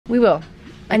We will. Okay.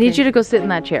 I need you to go sit in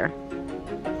that chair.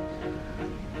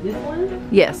 This one?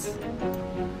 Yes.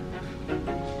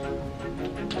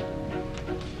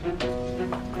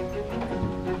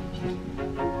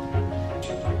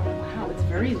 Wow, it's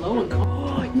very low and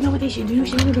calm. You know what they should do,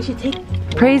 Shana? They should take...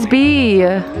 Praise be.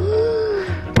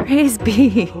 Praise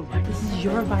be. This is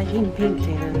your Viking pink,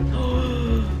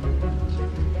 Shana.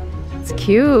 It's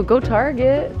cute. Go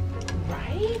Target.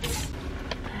 Right?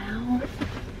 Wow.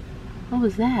 What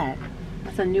was that?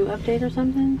 That's a new update or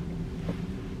something?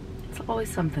 It's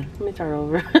always something. Let me start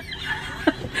over.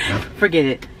 Forget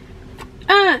it.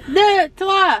 1, 2, 3.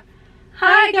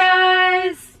 Hi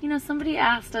guys. You know, somebody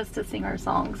asked us to sing our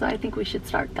song, so I think we should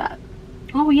start that.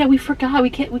 Oh yeah, we forgot. We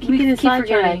keep getting sidetracked.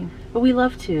 forgetting. But we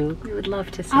love to. We would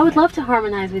love to sing. I would love to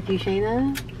harmonize with you,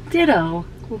 Shana. Ditto.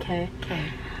 Okay. Okay.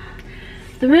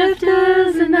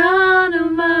 Thrifters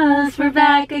Anonymous, we're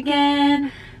back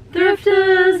again.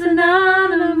 Thrifters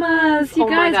Anonymous. You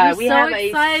guys, my God, we're so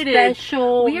excited. A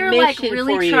special we are like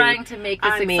really trying to make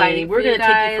this exciting. We're going to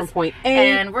take you from point A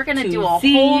and we're going to do a whole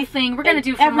thing. We're going to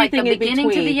do from like the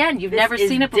beginning to the end. You've never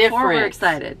seen it before. We're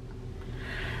excited.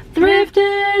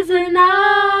 Thrifters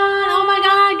Anonymous. Oh my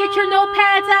God, get your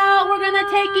notepads out. We're going to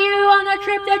take you on a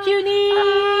trip that you need.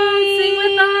 Sing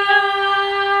with us.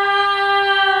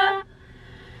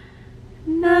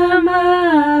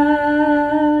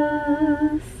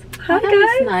 Hi guys.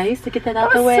 That was nice to get that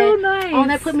out the way. So nice. Oh,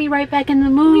 that put me right back in the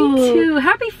mood. Me too.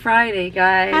 Happy Friday,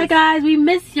 guys. Hi guys, we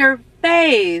miss your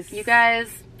face. You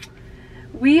guys,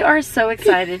 we are so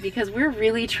excited because we're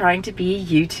really trying to be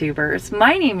YouTubers.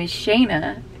 My name is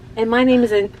Shana. And my name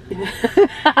is...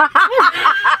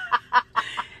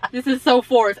 This is so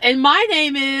forced. And my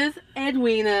name is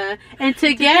Edwina. And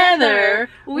together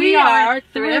we are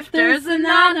Thrifters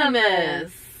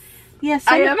Anonymous. Yes,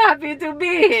 I am happy to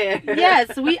be here.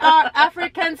 Yes, we are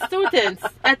African students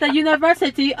at the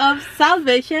University of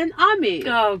Salvation Army.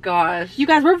 Oh gosh. You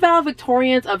guys, we're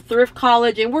valedictorians of Thrift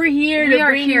College and we're here to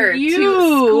bring you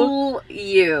to school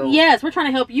you. Yes, we're trying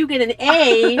to help you get an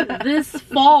A this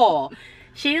fall.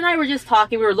 Shane and I were just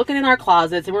talking, we were looking in our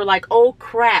closets and we're like, oh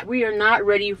crap, we are not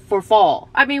ready for fall.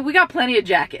 I mean, we got plenty of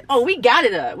jackets. Oh, we got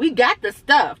it up. We got the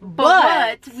stuff.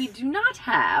 But what we do not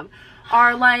have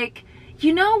are like,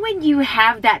 you know when you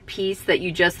have that piece that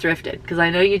you just thrifted, because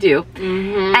I know you do,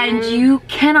 and you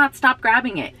cannot stop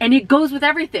grabbing it, and it goes with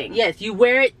everything. Yes, you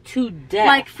wear it to death.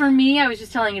 Like for me, I was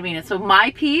just telling Edwina, so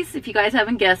my piece, if you guys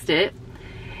haven't guessed it,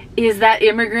 is that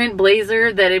immigrant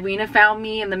blazer that Edwina found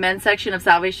me in the men's section of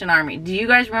Salvation Army. Do you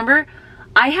guys remember?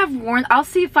 I have worn, I'll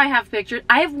see if I have pictures.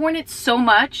 I have worn it so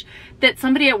much that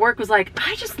somebody at work was like,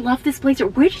 I just love this blazer.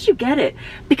 Where did you get it?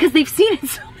 Because they've seen it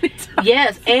so many times.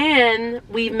 Yes, and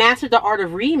we've mastered the art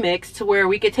of remix to where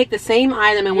we could take the same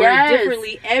item and wear it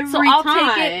differently every time. So I'll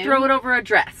take it, throw it over a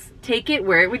dress. Take it,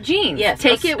 wear it with jeans. Yes,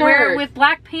 take it, wear it with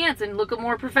black pants and look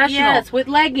more professional. Yes, with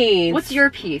leggings. What's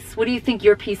your piece? What do you think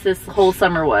your piece this whole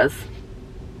summer was?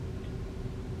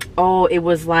 Oh, it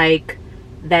was like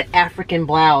that African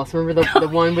blouse. Remember the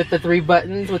one with the 3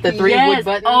 buttons, with the 3 wood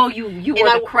buttons? Oh, you wore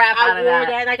the crap out of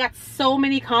that. And I got so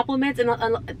many compliments, and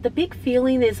the big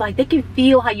feeling is like they can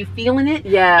feel how you feeling it.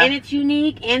 Yeah. And it's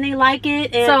unique, and they like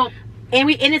it. And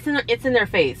it's in their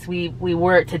face. We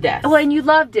wore it to death. Well, and you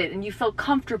loved it, and you felt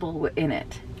comfortable in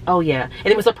it. Oh yeah, and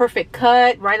it was a perfect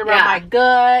cut right around my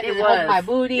gut. It was my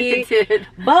booty. It did.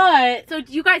 But so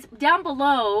you guys down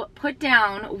below, put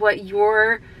down what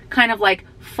your kind of like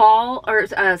fall or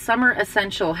summer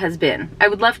essential has been. I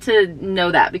would love to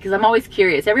know that because I'm always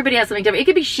curious. Everybody has something different. It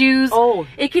could be shoes. Oh,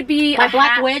 it could be my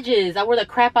black wedges. I wore the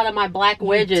crap out of my black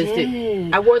wedges.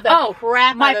 I wore the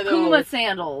crap out of those. My Puma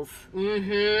sandals.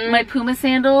 My Puma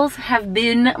sandals have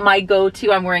been my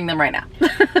go-to. I'm wearing them right now.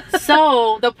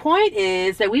 So the point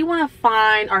is that we want to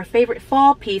find our favorite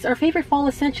fall piece, our favorite fall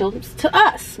essentials to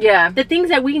us. Yeah. The things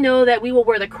that we know that we will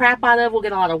wear the crap out of, we'll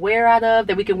get a lot of wear out of,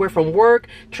 that we can wear from work,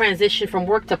 transition from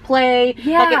work to play.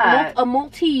 Yeah. Like a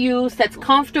multi-use that's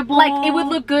comfortable. Like it would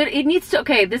look good. It needs to,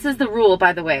 okay, this is the rule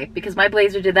by the way, because my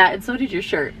blazer did that and so did your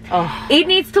shirt. Oh. It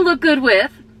needs to look good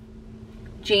with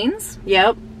jeans.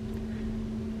 Yep.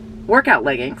 Workout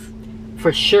leggings.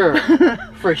 For sure.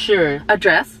 For sure. A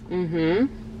dress. And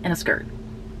a skirt.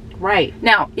 Right.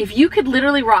 Now, if you could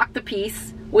literally rock the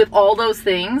piece with all those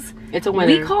things, it's a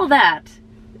winner. We call that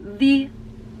the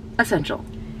essential.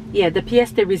 Yeah, the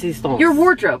pièce de résistance. Your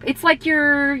wardrobe. It's like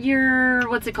your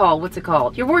what's it called? What's it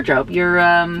called? Your wardrobe. Your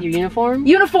uniform?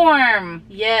 Uniform.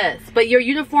 Yes, but your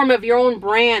uniform of your own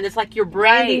brand. It's like you're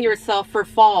branding yourself for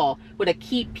fall with a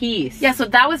key piece. Yeah, so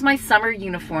that was my summer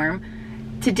uniform.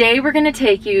 Today we're going to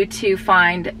take you to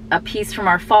find a piece from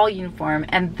our fall uniform,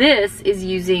 and this is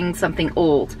using something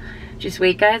old. Just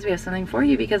wait guys, we have something for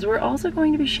you because we're also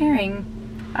going to be sharing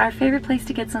our favorite place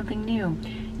to get something new.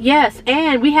 Yes,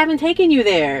 and we haven't taken you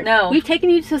there. No. We've taken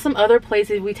you to some other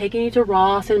places. We've taken you to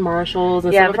Ross and Marshall's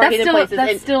and Yeah, some but of our hidden places.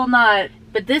 that's still not...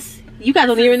 But this, you guys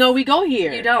don't even know we go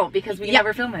here. You don't, because we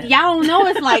never film it. Y'all don't know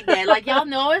us like that. Like, y'all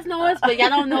know us, but y'all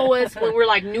don't know us when we're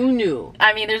like new.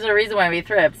 I mean, there's a reason why we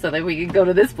thrift, so that we can go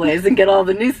to this place and get all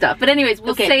the new stuff. But anyways,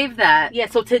 we'll save that. Yeah,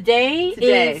 so today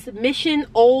is Mission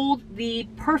Old, the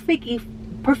perfect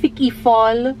fall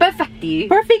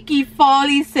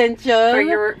essential for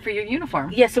your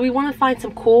uniform. Yeah, so we want to find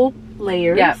some cool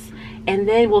layers. Yep. And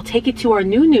then we'll take it to our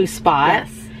new spot.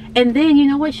 Yes. And then, you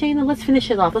know what, Shana? Let's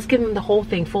finish it off. Let's give them the whole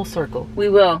thing full circle. We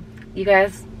will. You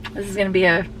guys, this is going to be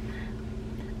a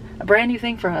brand new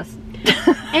thing for us.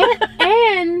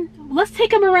 and let's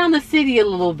take them around the city a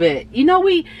little bit. You know,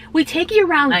 we take you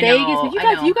around Vegas,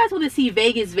 but you guys want to see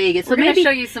Vegas. So we're going to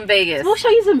show you some Vegas. We'll show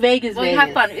you some Vegas. We'll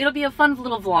have fun. It'll be a fun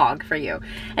little vlog for you.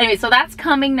 Anyway, so that's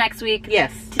coming next week.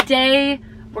 Yes. Today,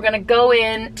 we're going to go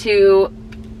into...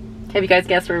 Have you guys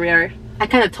guessed where we are? I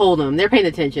kind of told them. They're paying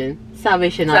attention.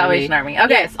 Salvation Army. Okay.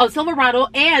 Yes. Oh, Silverado.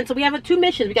 And so we have 2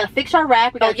 missions. We got to fix our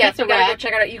rack. We got to check the rack. Go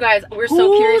check it out. You guys, we're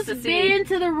so curious to see. Who's been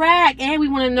to the rack? And we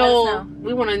want to know.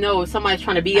 We want to know if somebody's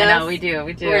trying to beat us. I know, we do.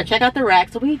 We're going to check out the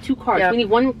rack. So we need 2 carts. Yep. We need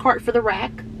 1 cart for the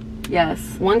rack. Yes.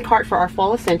 1 cart for our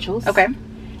fall essentials. Okay.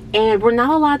 And we're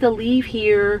not allowed to leave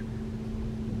here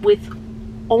with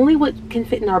only what can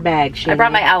fit in our bag, Shana. I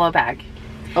brought my aloe bag.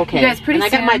 Okay. You guys, pretty soon, I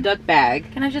got my duck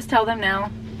bag. Can I just tell them now?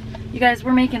 You guys,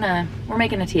 we're making a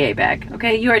TA bag,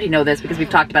 okay? You already know this because we've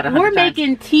talked about it 100 times. We're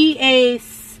making TA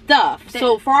stuff.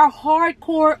 So for our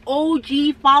hardcore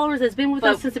OG followers that's been with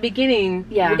us since the beginning,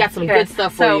 we got some good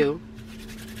stuff for you.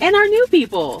 And our new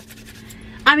people.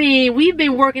 I mean, we've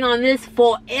been working on this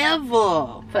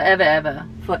forever. Forever.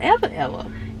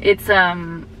 It's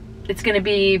gonna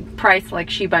be priced like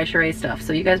She by Sheree stuff.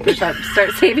 So you guys better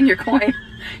start saving your coin.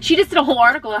 She just did a whole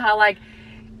article on how like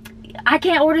I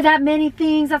can't order that many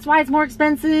things. That's why it's more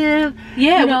expensive.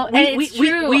 Yeah, you know, and it's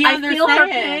true. We I feel her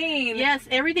pain. Yes,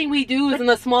 everything we do is on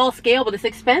a small scale, but it's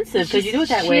expensive because you do it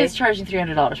that way. She is charging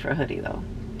 $300 for a hoodie, though.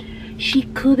 She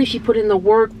could if she put in the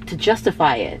work to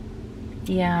justify it.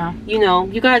 Yeah. You know,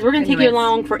 you guys, we're going to take you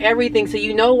along for everything so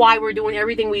you know why we're doing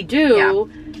everything we do.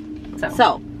 Yeah.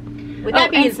 So with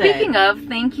that being said. Speaking of,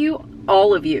 thank you,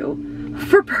 all of you,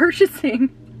 for purchasing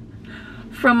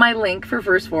from my link for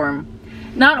First Form.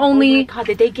 Not only... Oh my God,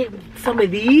 did they get some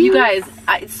of these? You guys,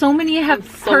 so many have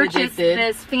purchased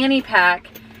this fanny pack.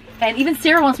 And even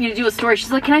Sarah wants me to do a story.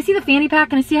 She's like, can I see the fanny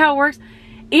pack? Can I see how it works?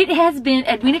 It has been,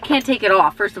 Edwina can't take it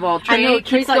off, first of all. Trey, I know,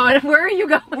 Trey's like, where are you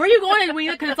going? Where are you going,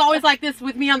 Edwina? Because it's always like this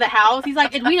with me on the house. He's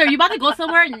like, Edwina, are you about to go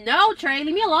somewhere? No, Trey,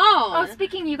 leave me alone. Oh,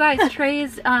 speaking, you guys,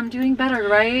 Trey's doing better,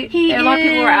 right? He is. A lot of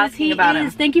people were asking about him.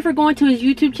 Thank you for going to his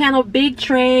YouTube channel, Big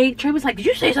Trey. Trey was like, did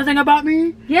you say something about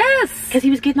me? Yes. Because he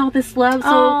was getting all this love.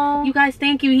 So, you guys,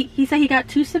 thank you. He said he got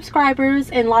 2 subscribers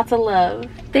and lots of love.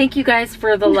 Thank you guys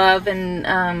for the love. And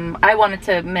I wanted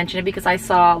to mention it because I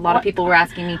saw a lot of people were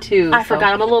asking me too. I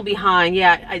forgot. I'm a little behind.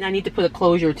 Yeah, I need to put a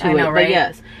closure to it. Right? But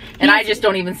yes. And I just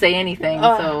don't even say anything.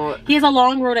 So he has a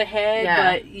long road ahead,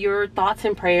 but your thoughts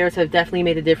and prayers have definitely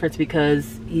made a difference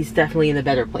because he's definitely in a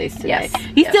better place today. Yes.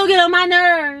 He's still getting on my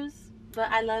nerves,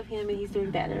 but I love him and he's doing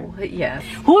better. Yes.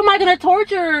 Who am I going to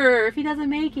torture if he doesn't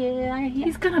make it?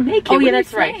 He's going to make it. Oh, yeah,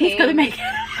 that's right. He's going to make it.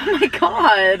 Oh, my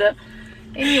God.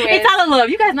 Anyway. It's out of love.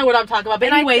 You guys know what I'm talking about.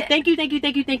 But anyway, thank you. Thank you.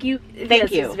 Thank you.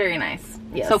 It's very nice.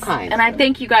 Yes. So kind. And I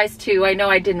thank you guys too. I know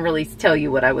I didn't really tell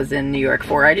you what I was in New York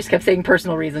for. I just kept saying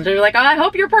personal reasons. They're like, oh, I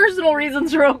hope your personal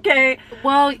reasons are okay.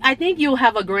 Well, I think you'll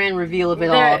have a grand reveal of it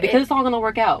all because it's all going to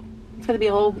work out. It's going to be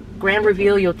a whole grand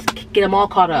reveal. You'll get them all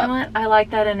caught up. You know what? I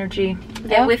like that energy.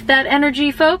 Yep. And with that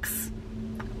energy, folks,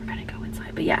 we're going to go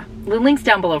inside. But yeah, the link's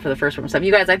down below for the First Form stuff.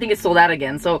 You guys, I think it's sold out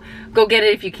again. So go get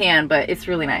it if you can, but it's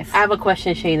really nice. I have a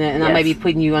question, Shana, and I might be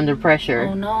putting you under pressure.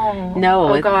 Oh, no.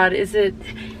 No. Oh, God. Is it...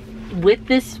 With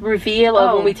this reveal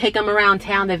of when we take them around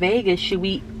town to Vegas, should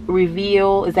we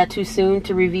reveal? Is that too soon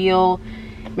to reveal?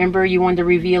 Remember, you wanted to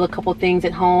reveal a couple things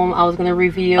at home. I was going to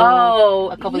reveal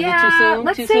a couple. Is it too soon?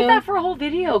 Let's save that for a whole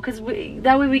video because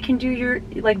that way we can do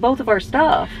both of our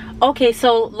stuff. Okay,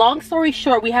 so long story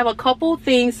short, we have a couple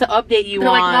things to update you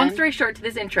on. Long story short to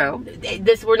this intro.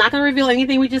 We're not going to reveal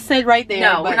anything we just said right there.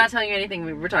 No, we're not telling you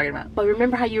anything we're talking about. But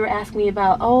remember how you were asking me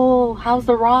about, oh, how's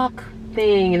the rock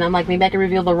thing? And I'm like, maybe I can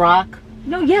reveal the rock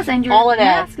No, yes, and your all of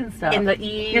that mask and stuff. And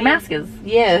your mask is.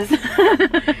 Yes.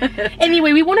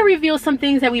 Anyway, we want to reveal some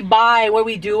things that we buy, what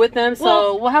we do with them.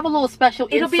 So we'll have a little special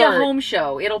It'll be a home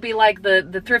show. It'll be like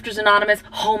the Thrifters Anonymous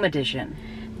home edition.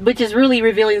 Which is really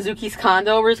revealing Zuki's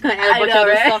condo. We're just going to add a bunch of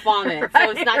other stuff on it. So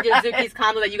it's not just Zuki's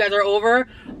condo that you guys are over.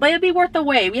 But it'll be worth the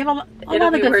wait. We have a lot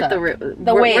of good stuff. Worth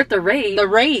the rate. The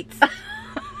rates.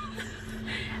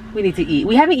 We need to eat.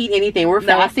 We haven't eaten anything. We're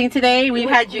fasting today. We've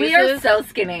had juices. We are so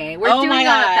skinny. We're doing a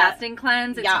fasting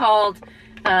cleanse. It's called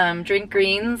drink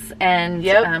greens and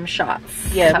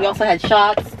shots. Yeah, we also had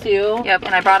shots too. Yep,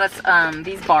 and I brought us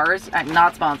these bars. I'm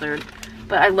not sponsored,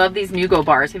 but I love these Nugo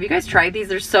bars. Have you guys tried these?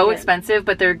 They're so expensive,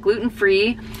 but they're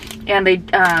gluten-free, and they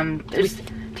there's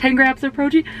 10 grams of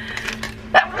protein.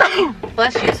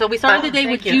 Bless you. So we started the day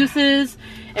with juices,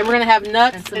 and we're gonna have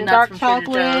nuts and dark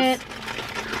chocolate.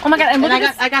 Oh my god! And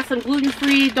I got some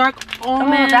gluten-free dark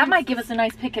almonds. Oh, that might give us a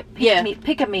nice pick me up. Yeah, you need to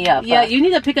pick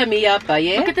me up.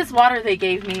 Yeah. Look at this water they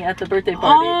gave me at the birthday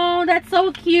party. Oh, that's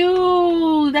so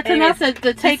cute. That's enough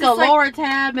to take a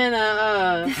Loratab and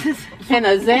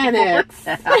a Xanax.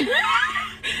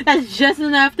 That's just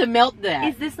enough to melt that.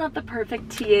 Is this not the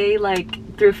perfect TA like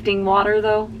thrifting water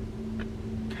though?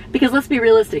 Because let's be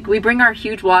realistic. We bring our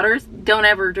huge waters. Don't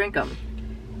ever drink them.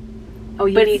 Oh,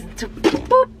 you need to.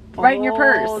 Boop. Right in your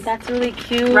purse. Oh, that's really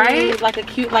cute. Right? Like a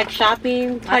cute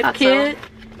shopping type kit. So.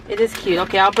 It is cute.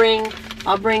 Okay, I'll bring the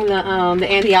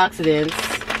antioxidants.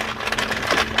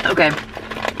 Okay.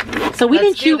 So we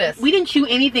didn't chew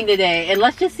anything today, and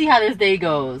let's just see how this day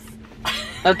goes.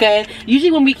 Okay?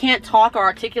 Usually when we can't talk or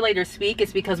articulate or speak,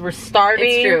 it's because we're starving.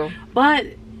 It's true.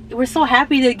 But we're so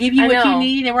happy to give you what you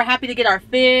need, and we're happy to get our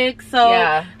fix.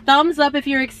 So thumbs up if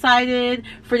you're excited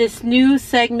for this new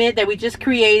segment that we just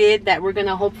created that we're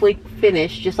gonna hopefully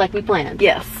finish just like we planned.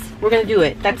 Yes, we're gonna do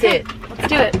it. That's it. Let's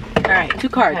do it. All right, 2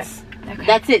 carts. Okay.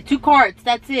 That's it. 2 carts.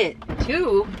 That's it.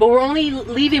 2. But we're only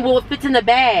leaving what fits in the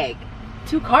bag.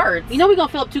 2 carts. You know we're gonna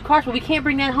fill up 2 carts, but we can't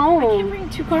bring that home. We can't bring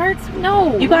 2 carts.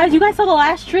 No. You guys saw the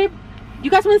last trip. You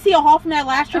guys want to see a haul from that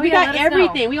last trip? We got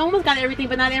everything. We almost got everything,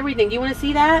 but not everything. Do you want to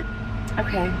see that?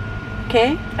 Okay.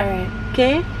 Okay. All right.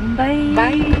 Okay. Bye.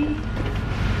 Bye.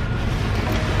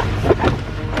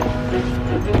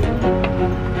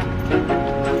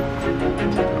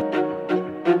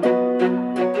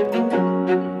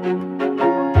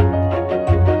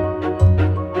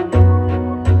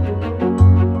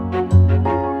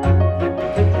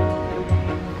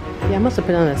 Yeah, I must have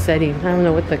put on a setting. I don't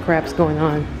know what the crap's going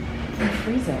on. It's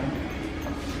freezing.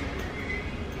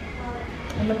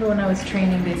 I remember when I was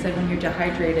training, they said when you're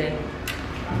dehydrated,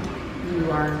 you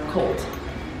are cold.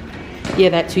 Yeah,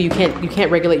 that too. You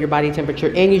can't regulate your body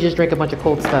temperature, and you just drink a bunch of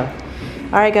cold stuff.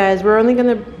 All right, guys, we're only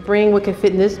gonna bring what can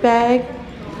fit in this bag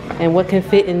and what can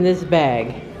fit in this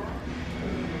bag.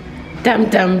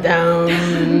 Dum dum dum.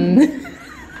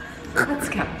 Let's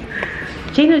go.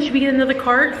 Shana, should we get another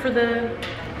cart for the?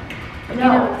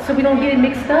 No. So we don't get it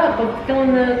mixed up of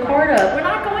filling the cart up. We're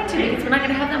not going to because we're not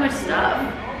gonna have that much stuff.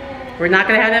 We're not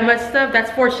gonna have that much stuff.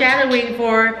 That's foreshadowing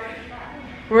for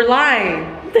we're lying.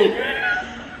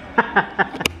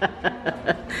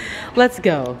 Let's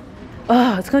go.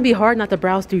 Oh, it's gonna be hard not to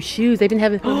browse through shoes. They've been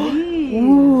having.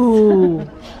 Ooh,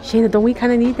 Shana, don't we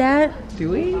kind of need that? Do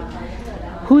we?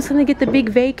 Who's gonna get the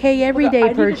big vacay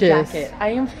everyday purchase? Need a jacket. I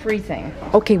am freezing.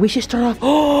 Okay, we should start off.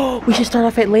 Oh, we should start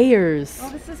off at layers. Oh,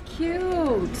 this is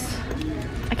cute.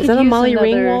 Is that a Molly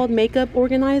Ringwald makeup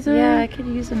organizer? Yeah, I could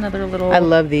use another little. I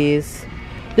love these.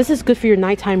 This is good for your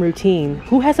nighttime routine.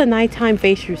 Who has a nighttime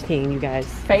face routine, you guys?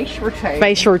 Face routine.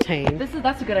 Face routine.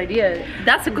 That's a good idea.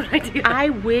 That's a good idea. I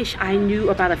wish I knew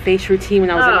about a face routine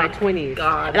when I was in my 20s.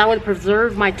 God. And I would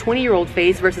preserve my 20-year-old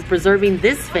face versus preserving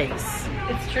this face.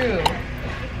 It's true.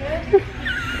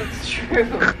 It's true.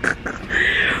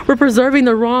 We're preserving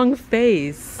the wrong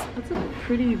face. That's a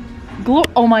pretty.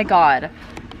 Oh my God.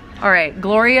 All right,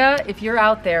 Gloria, if you're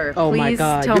out there, please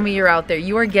tell me you're out there.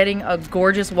 You are getting a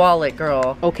gorgeous wallet,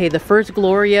 girl. Okay, the first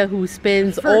Gloria who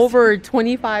spends over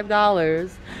 $25.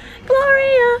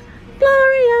 Gloria,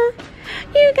 Gloria,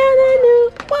 you got a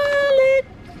new wallet,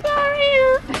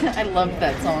 Gloria. I love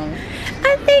that song.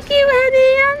 I think you had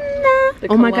the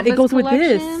oh my God, it goes with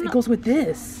this. It goes with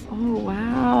this. Oh,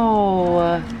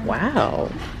 wow. Wow.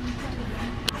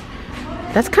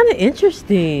 That's kind of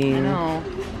interesting. I know.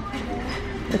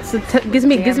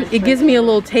 It gives me a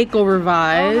little takeover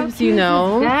vibes, you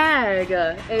know. Bag,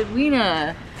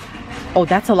 Edwina. Oh,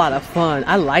 that's a lot of fun.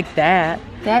 I like that.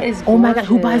 That is gorgeous. Oh my God,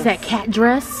 who buys that cat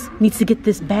dress needs to get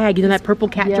this bag. You know that purple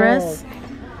cat dress?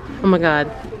 Oh my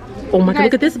God. Oh my God,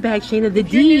 look at this bag, Shana. The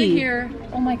D. You're new here.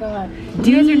 Oh my God.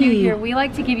 D. You guys are new here. We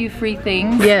like to give you free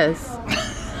things. Yes.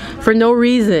 For no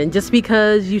reason, just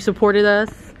because you supported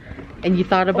us and you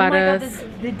thought about us.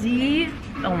 God, the D.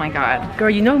 Oh my God. Girl,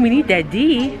 you know we need that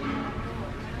D.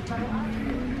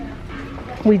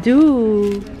 We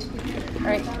do. All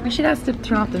right, we should ask to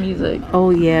turn off the music. Oh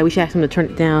yeah, we should ask him to turn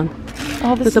it down.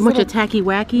 Oh, this There's a bunch of tacky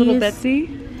wackies. Little Betsy.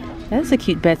 That's a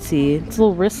cute Betsy. It's a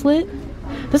little wristlet.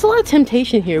 There's a lot of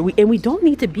temptation here, and we don't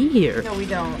need to be here. No, we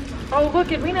don't. Oh,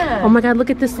 look at Rena. Oh my God, look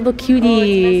at this little cutie. Oh,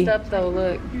 it's messed up though,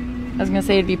 look. I was gonna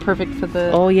say it'd be perfect for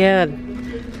the... Oh yeah.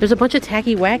 There's a bunch of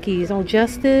tacky wackies. Oh,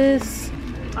 Justice.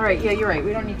 All right, yeah, you're right.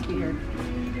 We don't need to be here.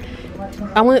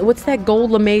 What's that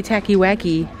gold lame tacky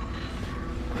wacky?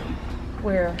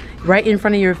 Where? Right in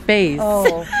front of your face.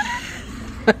 Oh.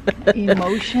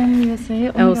 Emotion, you say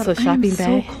it? Oh, so shopping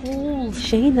bag. So cold.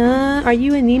 Shana, are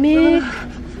you anemic?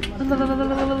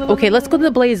 Okay, let's go to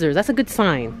the Blazers. That's a good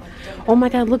sign. Oh my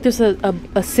God, look, there's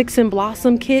a Six and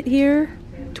Blossom kit here.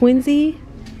 Twinsy.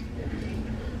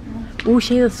 Ooh,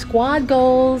 Shana's squad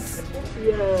goals.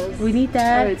 Yes. We need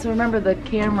that. All right, so remember the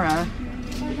camera.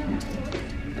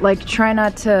 Like, try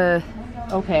not to...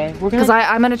 Okay, we're gonna... Because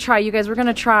I'm gonna try, you guys, we're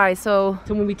gonna try, so...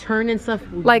 So when we turn and stuff...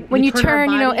 Like, when you turn,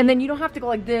 you know, and then you don't have to go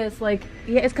like this, like...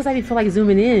 Yeah, it's because I didn't feel like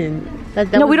zooming in.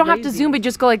 No, we don't have to zoom, but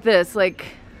just go like this, like...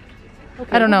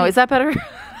 Okay, I don't know, is that better?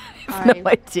 I have no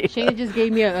idea. Shana just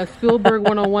gave me a Spielberg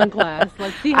 101 class.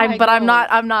 Let's see how but I'm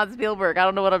not Spielberg. I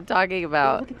don't know what I'm talking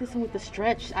about. Oh, look at this one with the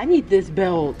stretch. I need this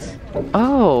belt.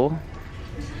 Oh.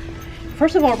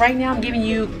 First of all, right now I'm giving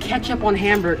you ketchup on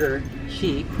hamburger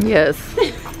chic. Yes.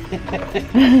 Does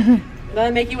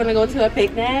that make you want to go to a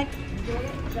picnic?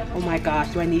 Oh my gosh,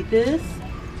 do I need this?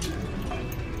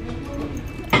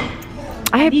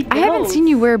 I haven't seen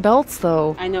you wear belts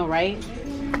though. I know, right?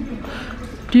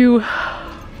 Do you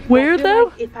wear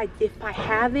them? Like if I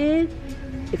have it,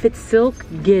 if it's silk,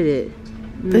 get it.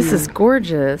 This is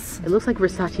gorgeous. It looks like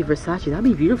Versace. That'd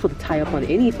be beautiful to tie up on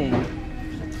anything.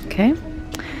 Okay.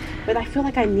 But I feel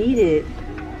like I need it.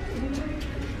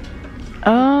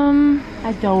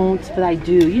 I don't, but I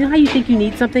do. You know how you think you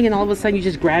need something and all of a sudden you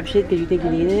just grab shit because you think you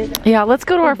need it? Yeah, let's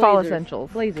go to our fall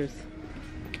essentials. Blazers.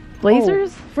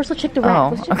 Blazers? Oh, first let's check the rack. Oh,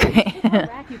 let's check okay. the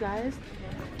rack, you guys.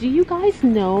 Do you guys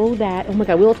know that, oh my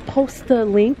God, we'll post the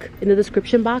link in the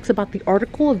description box about the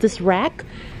article of this rack.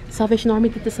 Salvation Army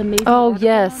did this amazing article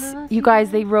yes. You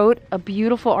guys, they wrote a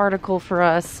beautiful article for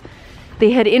us. They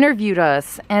had interviewed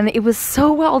us, and it was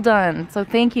so well done. So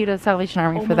thank you to Salvation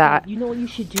Army for that. God, you know what you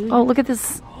should do? Oh, look at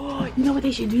this. You know what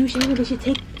they should do? They should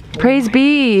take... Praise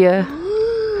be.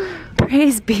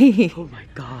 Praise be. Oh my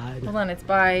God. Hold on, it's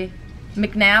by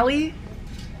McNally.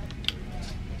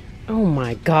 Oh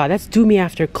my God, that's do me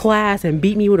after class and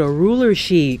beat me with a ruler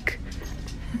chic.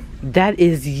 That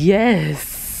is,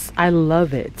 yes. I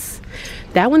love it.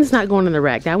 That one's not going in the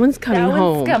rack. That one's coming home. That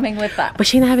one's coming with that. But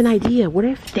Shana, I have an idea. What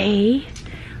if they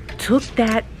took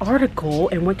that article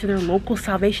and went to their local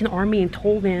Salvation Army and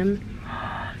told them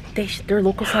their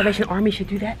local Salvation Army should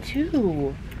do that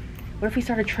too? What if we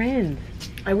start a trend?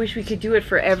 I wish we could do it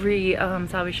for every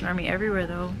Salvation Army everywhere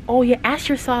though. Oh yeah, ask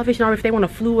your Salvation Army if they want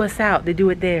to flew us out. They do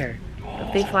it there.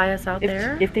 If they fly us out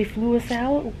there? If they flew us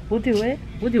out, we'll do it.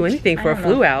 We'll do anything for a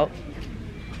flew out.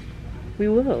 We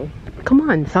will. Come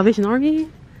on, Salvation Army.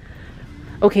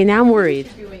 Okay, now I'm worried.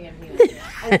 I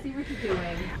see what you're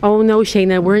doing. Oh no,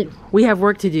 Shana, we have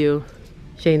work to do.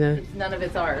 Shana. None of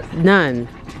it's ours. None.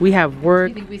 We have work.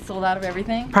 You think we sold out of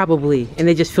everything? Probably, and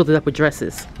they just filled it up with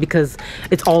dresses because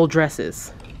it's all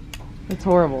dresses. It's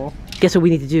horrible. Guess what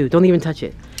we need to do? Don't even touch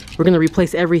it. We're gonna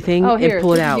replace everything and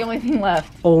pull it out. The only thing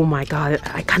left. Oh my God,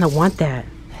 I kind of want that.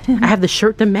 I have the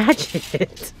shirt to match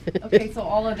it. Okay, so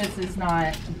all of this is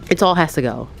not... It all has to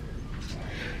go.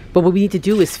 But what we need to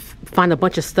do is find a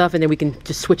bunch of stuff and then we can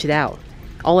just switch it out.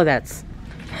 All of that's...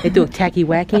 They do a tacky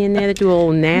wacky in there. They do a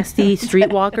little nasty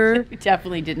streetwalker. We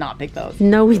definitely did not pick those.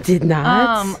 No, we did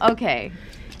not. Okay.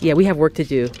 Yeah, we have work to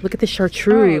do. Look at the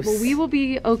chartreuse. All right, well, we will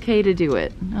be okay to do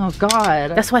it. Oh,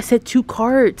 God. That's why I said 2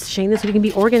 carts, Shana, so we can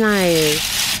be organized.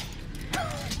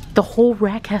 The whole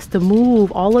rack has to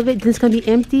move. All of it, then it's going to be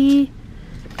empty.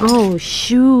 Oh,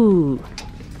 shoot.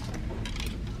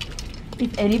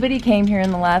 If anybody came here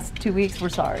in the last 2 weeks, we're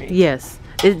sorry. Yes.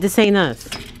 This ain't us.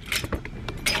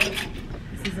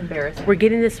 This is embarrassing. We're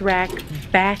getting this rack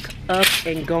back up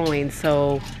and going,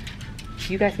 so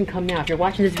you guys can come now. If you're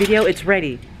watching this video, it's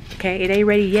ready. Okay? It ain't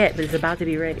ready yet, but it's about to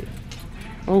be ready.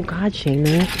 Oh, God,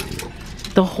 Shana.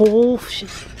 The whole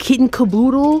kit and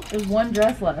caboodle. There's one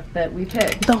dress left that we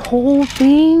picked. The whole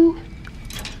thing?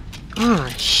 Ah,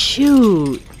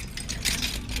 shoot.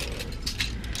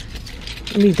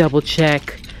 Let me double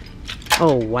check.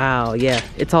 Oh, wow. Yeah,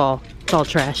 it's all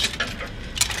trash.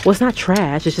 Well, it's not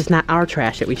trash. It's just not our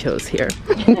trash that we chose here.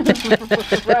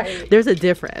 Right. There's a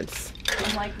difference.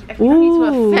 I'm like, I don't need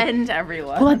to offend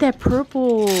everyone. Pull out that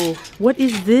purple. What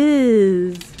is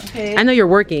this? Okay. I know you're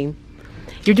working.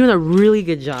 You're doing a really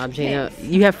good job, Shana. Thanks.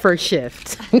 You have first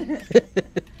shift.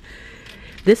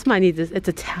 This might need this. It's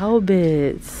a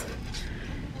Talbot.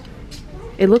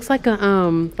 It looks like a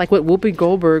like what Whoopi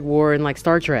Goldberg wore in like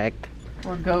Star Trek.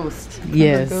 Or Ghost.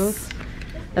 Yes. Ghost?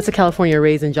 That's a California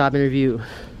raisin job interview.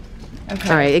 Okay.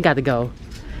 All right, it got to go.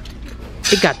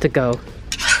 It got to go.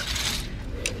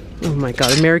 Oh my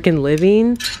God, American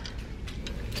Living.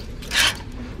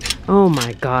 Oh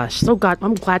my gosh,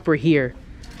 I'm glad we're here.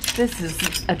 This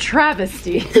is a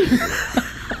travesty.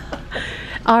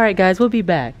 All right, guys, we'll be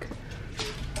back.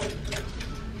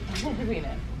 It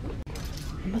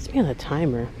must be on a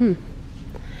timer.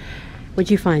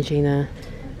 What'd you find, Shana?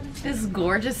 This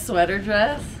gorgeous sweater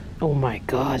dress. Oh my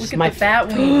gosh, look at the fat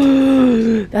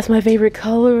wing. That's my favorite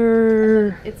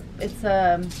color. It's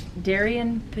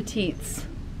Darien Petites.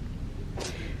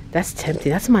 That's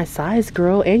tempting. That's my size,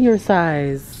 girl, and your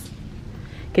size.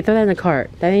 Okay, throw that in the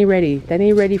cart. That ain't ready. That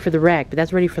ain't ready for the rack, but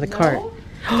that's ready for the cart.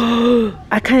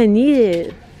 I kind of need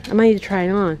it. I might need to try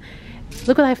it on.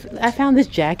 Look what I found this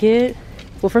jacket.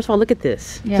 Well, first of all, look at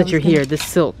this. Yeah, since you're here, this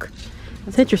silk.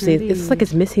 That's interesting. Pretty. It's like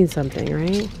it's missing something,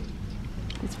 right?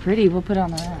 It's pretty. We'll put it on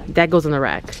the rack. That goes on the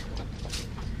rack.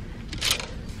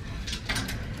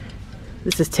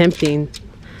 This is tempting.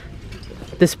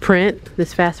 This print,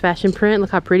 this fast fashion print,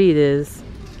 look how pretty it is.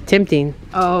 Tempting.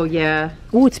 Oh, yeah.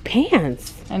 Oh, it's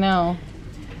pants. I know.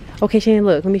 Okay, Shane,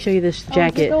 look. Let me show you this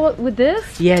jacket. Does it go with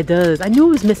this? Yeah, it does. I knew it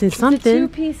was missing something.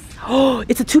 It's a two-piece. Oh,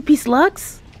 it's a two-piece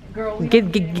luxe? Girl, we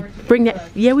bring that.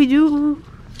 Luxe. Yeah, we do.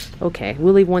 Okay,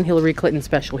 we'll leave one Hillary Clinton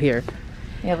special here.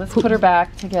 Yeah, let's put her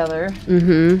back together.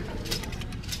 Mm-hmm.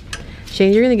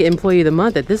 Shane, you're going to get Employee of the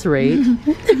Month at this rate.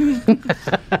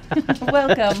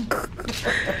 Welcome.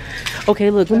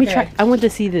 Okay, look, let me try. I want to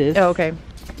see this. Oh, okay.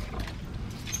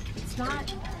 It's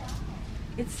not.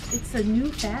 It's a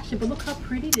new fashion, but look how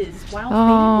pretty it is. Wow.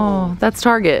 Oh, that's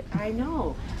Target. I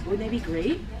know. Wouldn't that be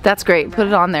great? That's great. Put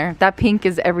it on there. That pink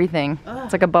is everything.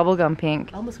 It's like a bubblegum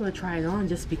pink. I almost want to try it on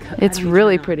just because. It's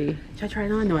really pretty. Should I try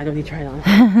it on? No, I don't need to try it on.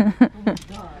 Oh my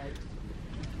God.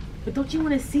 But don't you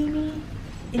want to see me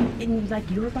in like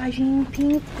your Beijing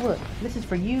pink? Look, this is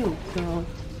for you, girl.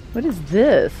 What is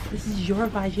this? This is your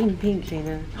Beijing pink,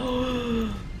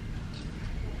 Shana.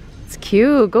 It's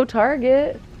cute. Go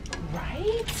Target.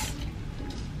 Right?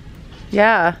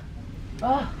 Yeah.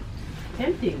 Oh,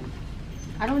 tempting.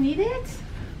 I don't need it.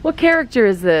 What character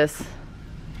is this?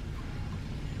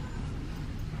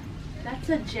 That's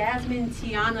a Jasmine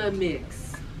Tiana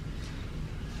mix.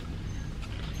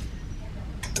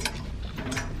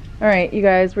 All right, you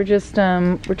guys, we're just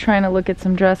we're trying to look at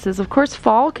some dresses. Of course,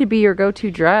 fall could be your go-to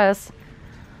dress,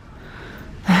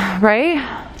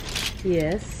 right?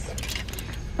 Yes.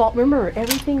 Fall. Remember,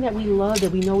 everything that we love,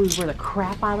 that we know we wear the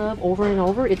crap out of over and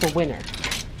over, it's a winner.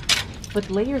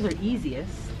 But layers are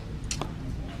easiest.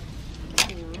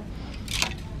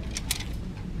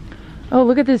 Oh,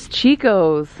 look at this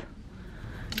Chico's.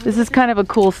 This is kind of a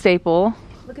cool staple.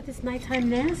 Look at this nighttime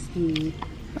nasty.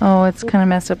 Oh, it's kind of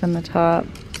messed up in the top.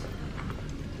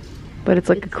 But it's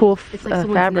like a cool it's like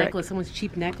someone's fabric. Necklace, someone's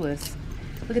cheap necklace.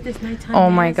 Look at this nighttime Oh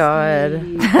my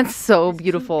nasty. God. That's so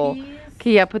beautiful.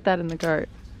 Okay, yeah, put that in the cart.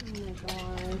 Oh my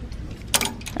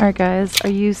God. Alright guys, are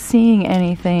you seeing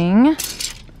anything?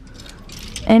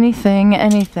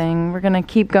 Anything. We're gonna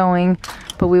keep going,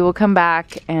 but we will come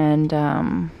back and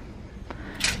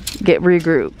get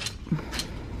regrouped.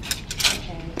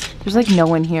 Okay. There's like no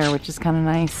one here, which is kind of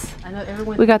nice. I know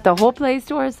everyone. We got the whole place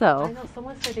to ourselves. I know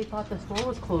someone said they thought the store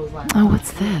was closed last night. Oh,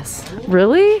 what's this?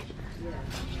 Really? Yeah.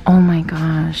 Oh my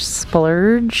gosh,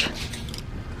 splurge.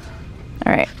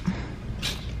 All right.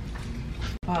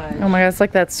 Oh my God, it's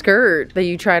like that skirt that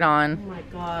you tried on. Oh my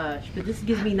gosh, but this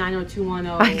gives me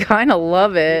 90210. I kind of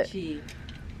love it. Richie.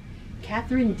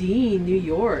 Catherine Dean, New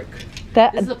York.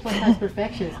 This is a plus size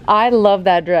perfection. I love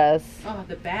that dress. Oh,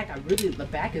 the back, the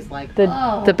back is like,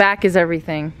 the back is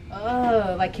everything.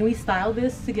 Oh, like, can we style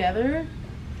this together?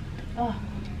 Oh.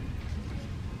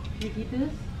 Can you keep this?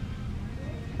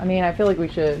 I mean, I feel like we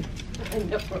should. I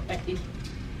know, right?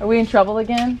 Are we in trouble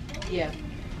again? Yeah,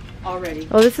 already.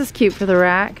 Oh, this is cute for the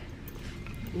rack.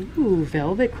 Ooh,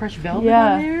 velvet, crushed velvet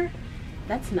on there.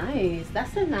 That's nice.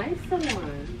 That's a nice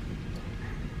one.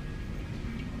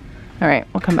 All right,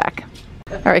 we'll come back.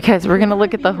 All right, guys, we're gonna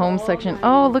look at the home section.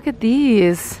 Oh, look at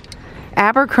these.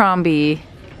 Abercrombie.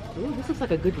 Ooh, this looks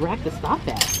like a good rack to stop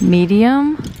at.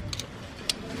 Medium.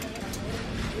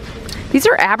 These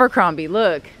are Abercrombie,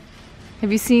 look.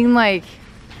 Have you seen like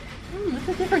It's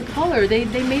a different color. They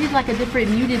made it like a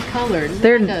different muted color.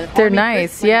 They're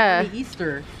nice, yeah. Like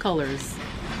Easter colors.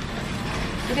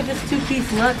 Look at this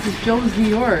 2-piece Lux. It's Joe's New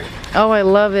York. Oh, I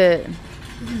love it.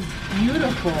 This is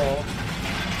beautiful.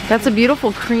 That's a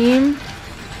beautiful cream.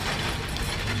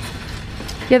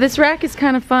 Yeah, this rack is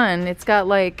kind of fun. It's got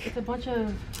like... It's a bunch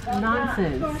of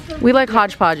nonsense. We like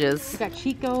hodgepodges. We got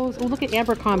Chico's. Oh, look at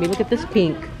Abercrombie. Look at this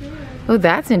pink. Oh,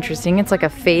 that's interesting. It's like a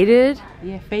faded.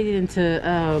 Yeah, faded into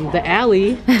the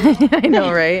alley. I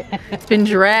know, right? It's been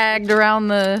dragged around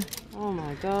the... Oh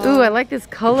my god. Ooh, I like this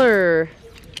color.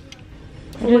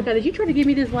 Oh my god, did you try to give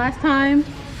me this last time?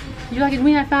 You like it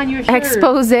when I found your shirt?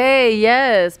 Expose,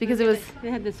 yes, because it was...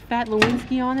 It had this fat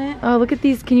Lewinsky on it. Oh, look at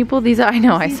these. Can you pull these out? I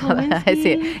know, I saw that. I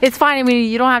see it. It's fine. I mean,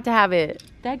 you don't have to have it.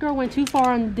 That girl went too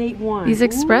far on date 1. These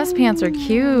express pants are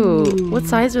cute. What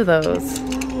size are those?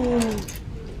 Ooh.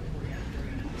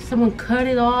 Someone cut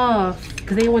it off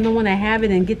because they don't want to have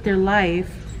it and get their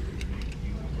life.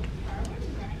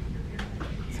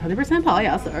 It's 100%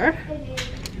 polyester.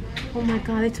 Oh my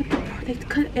god, they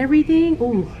cut everything.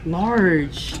 Oh,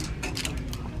 large.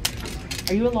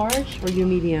 Are you a large or are you a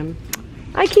medium?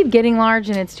 I keep getting large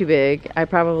and it's too big. I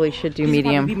probably should do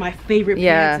medium. These would be my favorite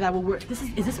pants that I will wear.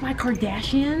 Is this my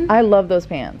Kardashian? I love those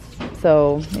pants.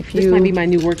 So if you... This might be my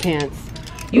new work pants.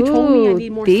 You told me I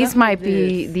need more these stuff might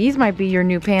be these might be your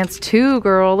new pants too,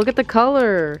 girl. Look at the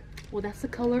color. Well, that's the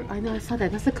color. I know, I saw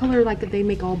that. That's the color like that they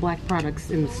make all black products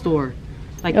in the store.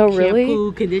 Like oh, really?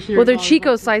 Shampoo, conditioner. Well, they're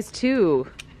Chico size 2.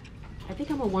 I think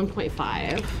I'm a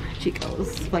 1.5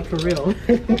 Chico's, like for real.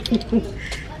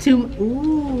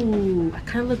 Ooh, I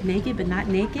kind of look naked, but not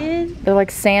naked. They're like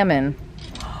salmon.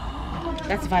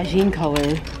 That's Vagine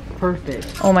color.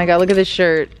 Perfect. Oh my god, look at this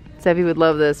shirt. Sevi would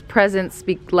love this. Presents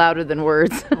speak louder than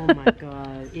words. Oh my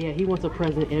god. Yeah, he wants a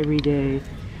present every day.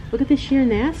 Look at this sheer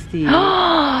nasty. Isn't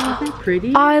that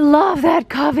pretty? I love that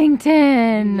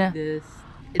Covington. This.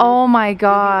 Oh my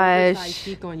gosh.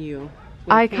 On you.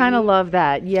 I kind of love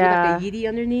that. Yeah. With like a Yeetie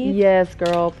underneath? Yes,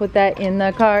 girl. Put that in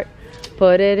the cart.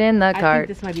 Put it in the cart. I think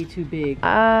this might be too big.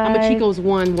 I'm a Chico's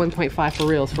 1.5 for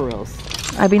reals, for reals.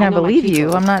 I mean, I believe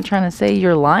you. I'm not trying to say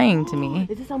you're lying to me.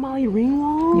 Is this a Molly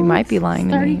Ringwald? You might be lying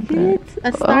to me.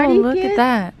 A starting look at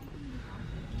that.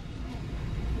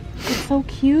 It's so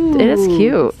cute. It is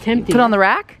cute. It's tempting. Put it on the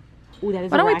rack? Ooh, that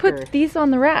is Why don't we put these on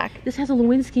the rack? This has a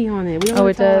Lewinsky on it. We don't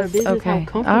it does? Okay.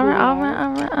 All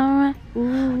right.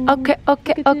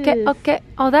 Okay.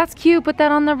 Oh, that's cute. Put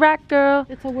that on the rack, girl.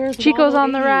 It's a Where's Chico's Waldo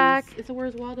on the 80s. rack. It's a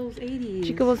Where's Waldo's 80s.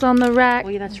 Chico's on the rack. Oh,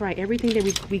 yeah, that's right. Everything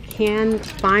that we can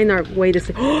find our way to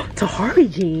say. To Harvey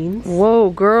jeans. Whoa,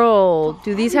 girl.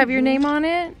 Do these have your name on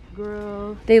it?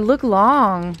 Girl. They look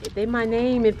long. They my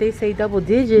name if they say double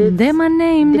digits. They my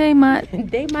name. They my...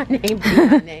 They my name. They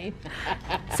my name.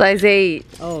 Size 8.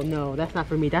 Oh, no. That's not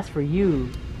for me. That's for you.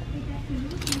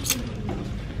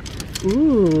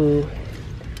 Ooh.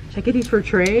 Should I get these for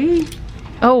Trey?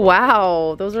 Oh,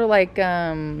 wow. Those are like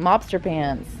mobster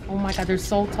pants. Oh, my God. They're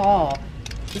so tall.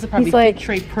 This is probably He's like,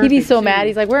 Trey perfect, he'd be so too. mad.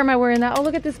 He's like, where am I wearing that? Oh,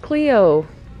 look at this Cleo.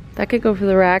 That could go for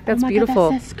the rack. That's beautiful.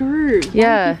 God, that's that skirt. Yeah.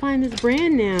 Why don't you find this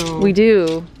brand now? We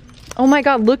do. Oh my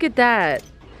god, look at that.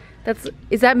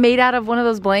 Is that made out of one of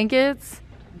those blankets?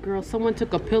 Girl, someone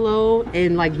took a pillow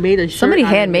and like made a shirt. Somebody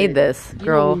handmade this, girl.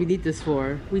 You know what we need this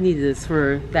for? We need this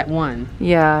for that one.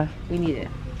 Yeah. We need it.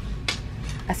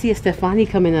 I see a Stefani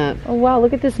coming up. Oh wow,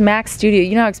 look at this Max Studio.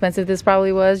 You know how expensive this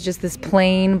probably was? Just this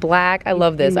plain black. I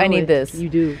love this. I need this. You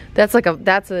do. That's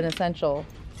an essential.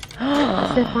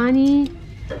 Stefani?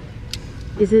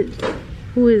 Is it?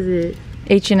 Who is it?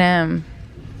 H&M.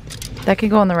 That could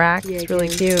go on the rack. Yeah, it's really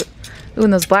cute. Ooh,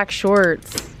 and those black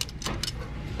shorts.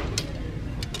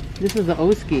 This is the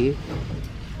Oski.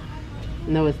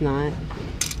 No, it's not.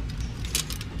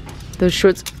 Those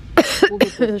shorts.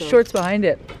 The shorts behind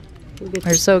it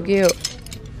are so cute.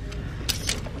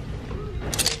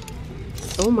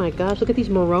 Oh my gosh! Look at these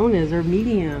Moronas. They're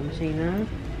medium, Shana.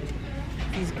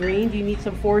 These green. Do you need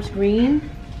some forest green?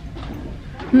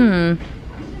 So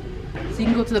you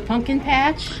can go to the pumpkin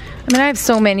patch. I mean, I have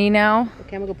so many now.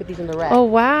 Okay, I'm gonna go put these in the rack. Oh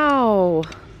wow!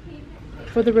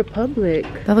 For the Republic.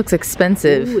 That looks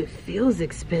expensive. Ooh, it feels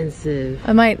expensive.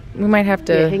 We might have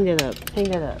to. Yeah, hang that up. Hang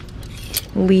that up.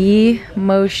 Lee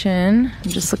Motion. I'm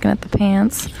just looking at the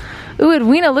pants. Ooh,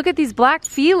 Edwina, look at these black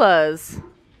Fila's.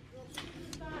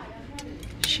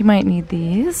 She might need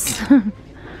these.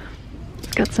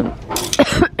 Got some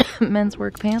men's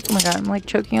work pants. Oh my god, I'm like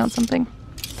choking on something.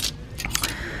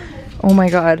 Oh my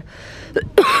god.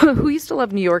 Who used to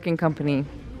love New York and Company?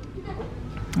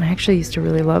 I actually used to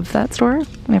really love that store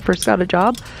when I first got a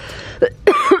job.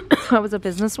 I was a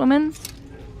businesswoman.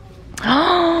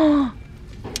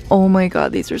 Oh my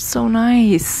god, these are so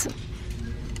nice.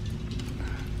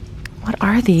 What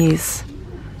are these?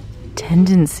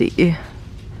 Tendency.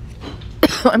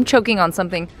 I'm choking on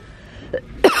something.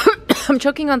 I'm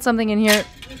choking on something in here.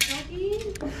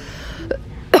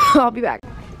 I'll be back.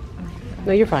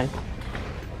 No, you're fine.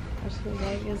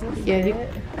 Yeah, you...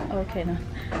 Okay, no.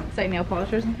 It's like nail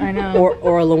polish or something? I know.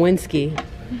 Or a Lewinsky.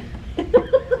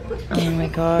 Oh my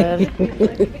god.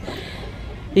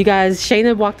 You guys,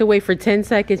 Shana walked away for 10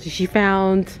 seconds. She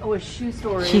found... Oh, a shoe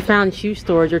storage. She found shoe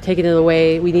storage. We're taking it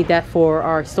away. We need that for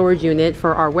our storage unit,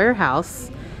 for our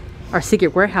warehouse. Our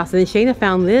secret warehouse. And then Shana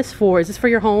found this for... Is this for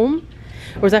your home?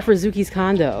 Or is that for Zuki's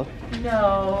condo?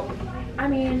 No. I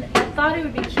mean, I thought it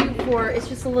would be cute for... It's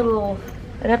just a little...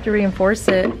 I'd have to reinforce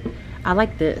it. I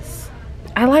like this.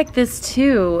 I like this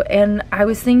too. And I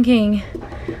was thinking,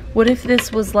 what if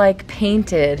this was like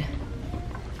painted?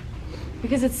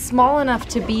 Because it's small enough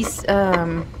to be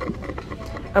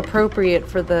appropriate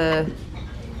for the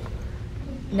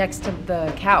next to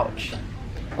the couch.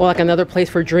 Or like another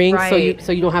place for drinks, right.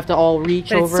 so you don't have to all reach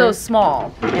but over. It's so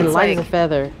small. And it's light as a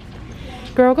feather.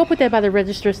 Girl, go put that by the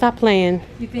register. Stop playing.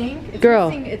 You think? It's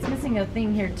Girl. It's missing a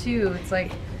thing here too. It's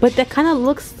like... But that kind of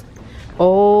looks...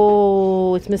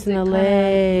 Oh, it's missing a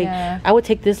leg. Yeah. I would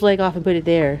take this leg off and put it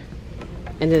there.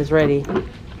 And then it's ready.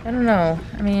 I don't know.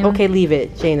 I mean... Okay, leave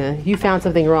it, Shana. You found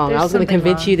something wrong. I was going to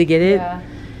convince you to get it. Yeah.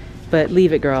 But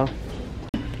leave it, girl.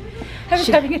 I was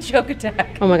having a choke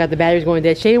attack. Oh my god, the battery's going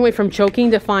dead. Shana went from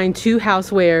choking to find 2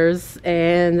 housewares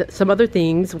and some other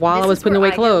things while I was putting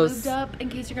away clothes. Get lubed up, in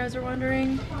case you guys are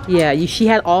wondering. Yeah, she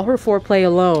had all her foreplay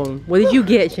alone. What did you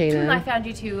get, Shana? I found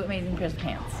you 2 amazing dress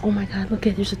pants. Oh my god, look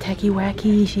at, there's a tacky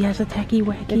wacky. She has a tacky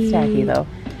wacky. It's tacky though.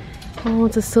 Oh,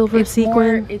 it's a silver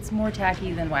sequin. It's more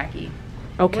tacky than wacky.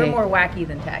 Okay. We're more wacky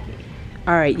than tacky.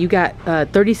 All right, you got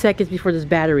 30 seconds before this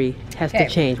battery has to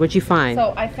change. What'd you find?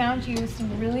 So I found you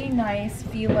some really nice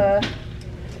Fila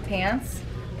pants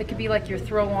that could be like your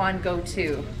throw-on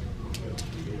go-to.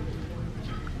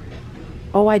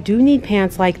 Oh, I do need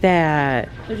pants like that.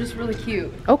 They're just really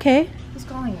cute. Okay. Who's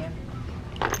calling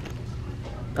you?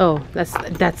 Oh, that's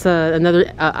another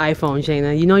iPhone,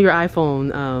 Shana. You know your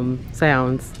iPhone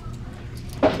sounds.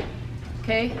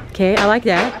 Okay. Okay, I like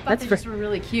that. I thought they just were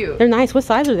really cute. They're nice. What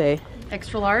size are they?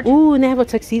 Extra large. Ooh, and they have a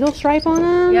tuxedo stripe on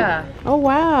them? Yeah. Oh,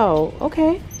 wow.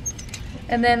 Okay.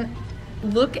 And then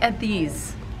look at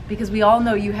these, because we all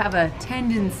know you have a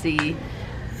tendency.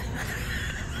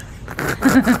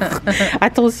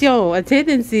 Attention, a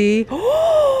tendency.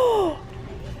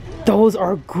 Those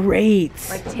are great.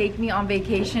 Like take me on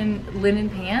vacation linen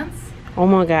pants. Oh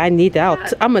my god, I need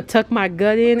that. I'm gonna tuck my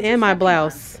gut in and my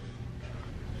blouse.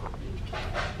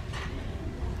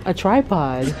 A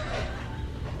tripod.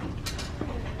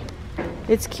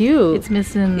 It's cute. It's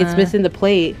missing It's missing the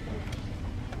plate.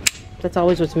 That's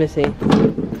always what's missing.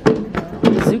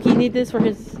 Does Zuki need this for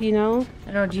his, you know? I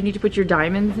don't know, do you need to put your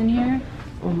diamonds in here?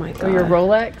 Oh my god. Or your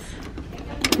Rolex?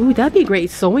 Ooh, that'd be a great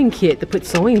sewing kit to put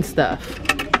sewing stuff.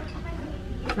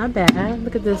 Not bad.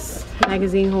 Look at this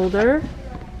magazine holder.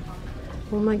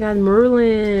 Oh my god,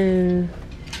 Merlin.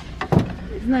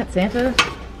 Isn't that Santa?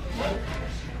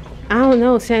 I don't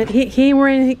know, Santa. He ain't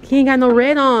wearing, he ain't got no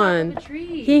red on.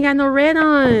 He ain't got no red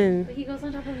on. But he goes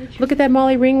on top of the tree. Look at that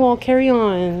Molly Ringwald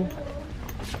carry-on.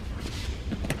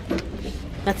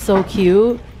 That's so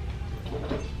cute.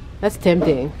 That's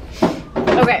tempting.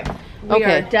 Okay. We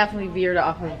Okay. are definitely veered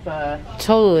off of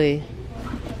Totally.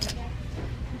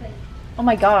 Oh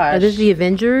my gosh. This is the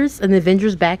Avengers, an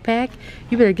Avengers backpack.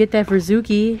 You better get that for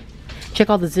Zuki.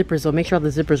 Check all the zippers though. Make sure all the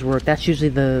zippers work. That's usually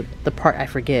the part I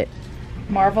forget.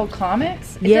 Marvel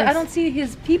Comics? Yes. I don't see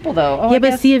his people though. Oh, yeah,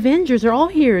 but it's the Avengers. They're all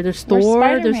here. There's Thor,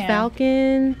 there's Spider-Man?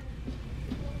 Falcon.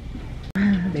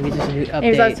 Maybe just a new update.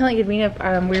 Anyways, I was telling Edwina,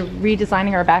 we're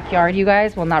redesigning our backyard, you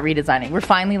guys. Well, not redesigning. We're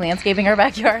finally landscaping our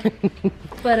backyard.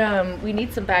 But we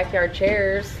need some backyard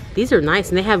chairs. These are nice,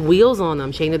 and they have wheels on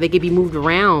them, Shana. They can be moved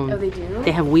around. Oh, they do?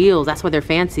 They have wheels. That's why they're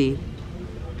fancy.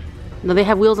 No, they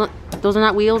have wheels on. Those are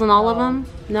not wheels on all of them?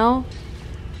 No?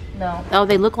 No. Oh,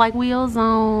 they look like wheels?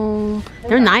 Oh,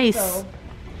 they're nice. So.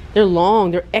 They're long.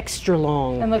 They're extra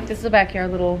long. And look, this is a backyard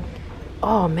little...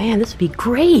 Oh, man, this would be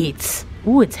great.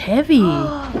 Ooh, it's heavy.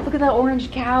 Look at that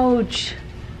orange couch.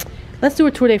 Let's do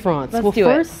a tour de France. Let's do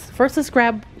it. First, let's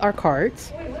grab our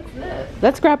cart. Wait, what's this?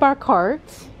 Let's grab our cart.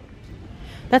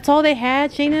 That's all they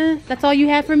had, Shana? That's all you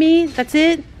had for me? That's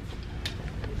it?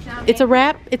 It's a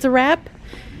wrap? It's a wrap?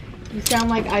 You sound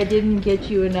like I didn't get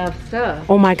you enough stuff.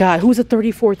 Oh my god, who's a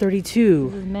 34, 32?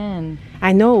 This is men.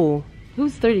 I know.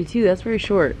 Who's 32? That's very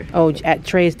short. Oh,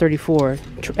 Trey is 34.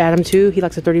 Adam too? He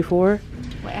likes a 34?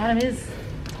 Well, Adam is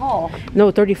tall.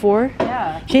 No, 34?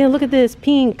 Yeah. Shana, look at this.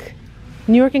 Pink.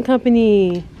 New York and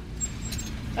Company.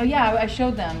 Oh, yeah, I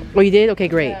showed them. Oh, you did? Okay,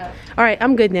 great. Yeah. All right,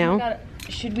 I'm good now.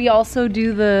 Should we also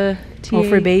do the TA? Oh,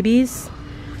 for babies?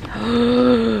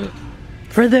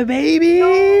 For the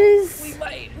babies? No,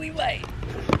 we might.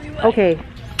 Okay.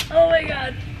 Oh my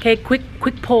God. Okay, quick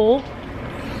poll.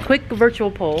 Quick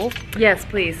virtual poll. Yes,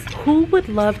 please. Who would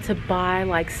love to buy,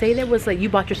 like, say there was, like, you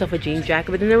bought yourself a jean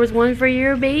jacket, but then there was one for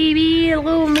your baby, a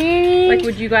little mini. Like,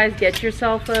 would you guys get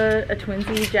yourself a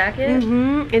twinsy jacket?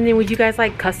 Mm-hmm. And then would you guys,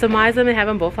 like, customize them and have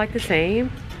them both, like, the same?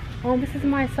 Oh, this is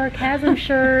my sarcasm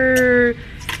shirt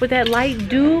with that light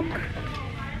duke.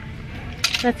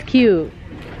 That's cute.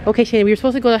 Okay, Shana, we were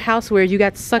supposed to go to Housewares. You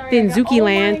got sucked in Zuki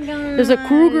Land. There's a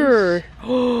Kruger.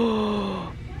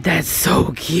 Oh, that's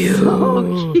so cute.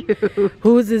 So cute.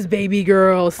 Who is this baby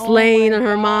girl slaying on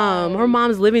her mom? Her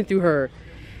mom's living through her.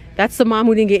 That's the mom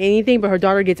who didn't get anything, but her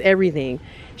daughter gets everything.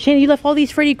 Shana, you left all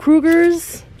these Freddy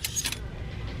Krugers?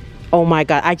 Oh my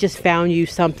God, I just found you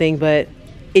something, but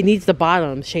it needs the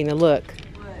bottoms. Shana, look.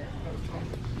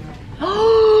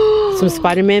 Some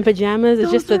Spider-Man pajamas.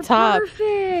 It's just the top.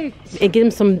 Perfect. And get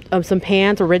him some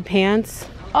pants or red pants.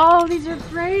 Oh, these are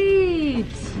great.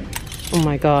 Oh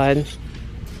my God.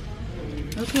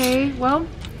 Okay, well,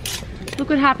 look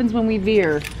what happens when we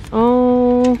veer.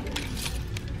 Oh.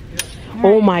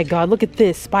 Oh my God, look at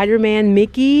this. Spider-Man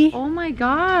Mickey. Oh my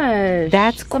gosh.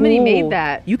 That's cool. Somebody made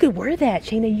that. You could wear that,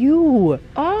 Shana, you.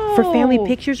 Oh. For family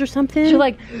pictures or something. She's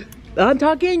like, I'm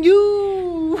talking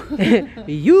you.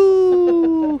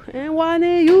 You. And one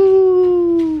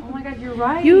you. Oh my God, you're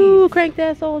right. You crank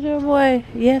that soldier boy.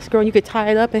 Yes, girl, you could tie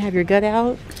it up and have your gut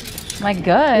out. My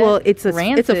gut? Well, it's a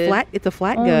rancid. it's a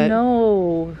flat oh, gut.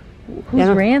 No. Who's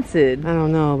rancid? I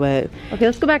don't know, but okay,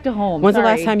 let's go back to home. When's the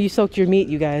last time you soaked your meat,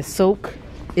 you guys? Soak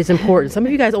is important. Some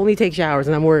of you guys only take showers,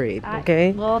 and I'm worried.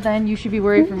 Okay. Well, then you should be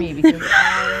worried for me because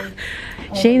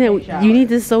Shana, you need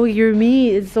to soak your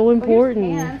meat. It's so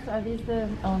important. Pants. Are these the?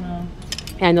 Oh no.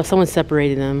 Yeah, I know someone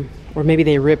separated them, or maybe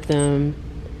they ripped them.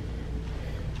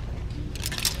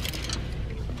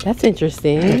 That's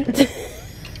interesting.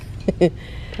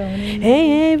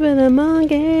 Hey, for the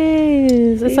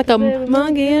monkeys. It's like a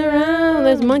monkey around.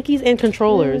 There's monkeys and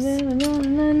controllers.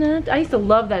 I used to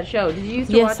love that show. Did you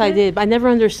used to watch it? Yes, I did. But I never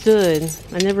understood.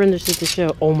 I never understood the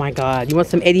show. Oh my God. You want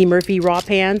some Eddie Murphy raw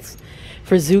pants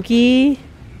for Zuki?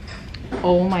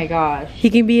 Oh my gosh. He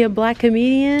can be a black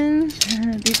comedian.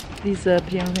 These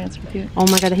pajama pants are cute. Oh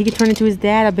my God. He could turn into his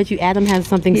dad. I bet you Adam has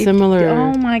something similar.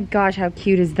 Oh my gosh. How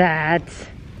cute is that?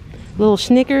 Little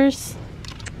Snickers.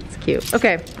 Cute.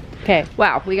 Okay. Okay.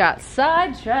 Wow, we got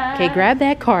sidetracked. Okay, grab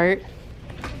that cart.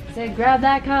 Say grab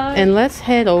that cart. And let's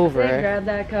head over. Say grab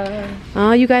that cart.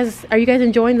 Are you guys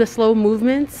enjoying the slow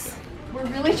movements? We're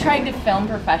really trying to film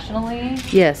professionally.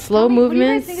 Yes, slow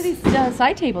movements. What do you guys think of these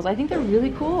side tables? I think they're really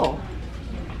cool.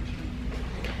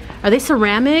 Are they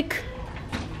ceramic?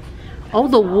 Oh,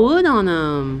 the wood on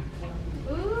them.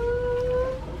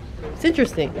 Ooh. It's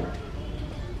interesting.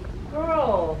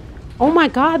 Girl. Oh my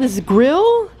God, this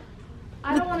grill?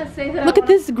 I don't want to say that. Look at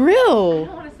this grill. I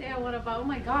don't want to say I want to buy. Oh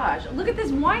my gosh. Look at this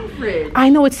wine fridge. I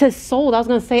know it says sold. I was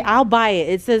going to say I'll buy it.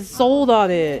 It says sold on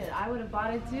it. I would have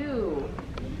bought it too.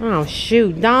 Oh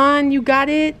shoot. Don, you got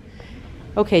it?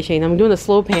 Okay, Shane, I'm doing a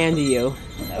slow pan to you.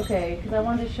 Okay, because I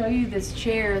wanted to show you this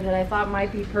chair that I thought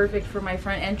might be perfect for my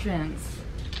front entrance.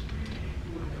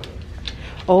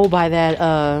 Oh, by that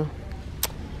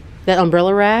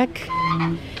umbrella rack.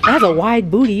 It has a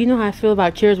wide booty. You know how I feel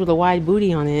about chairs with a wide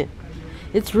booty on it.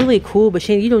 It's really cool, but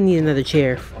Shane, you don't need another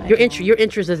chair. Your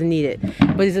interest doesn't need it.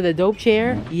 But is it a dope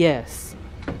chair? Yes.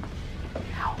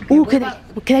 Okay, ooh,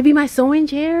 can I be my sewing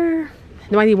chair?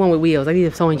 No, I need one with wheels. I need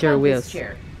a sewing chair with wheels. This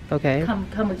chair? Okay.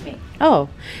 Come with me. Oh,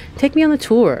 take me on the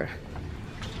tour.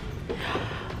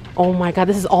 Oh my God,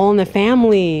 this is all in the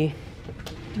family.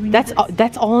 That's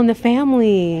all in the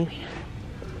family.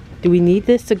 Do we need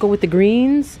this to go with the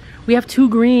greens? We have 2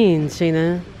 greens,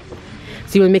 Shana.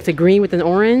 So you want to mix a green with an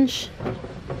orange?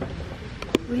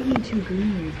 What do you mean 2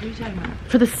 greens? What are you talking about?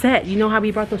 For the set, you know how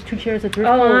we brought those 2 chairs at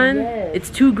ThriftCon? Yes. It's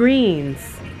 2 greens.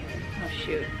 Oh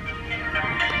shoot.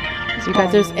 So you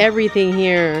guys, there's everything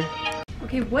here.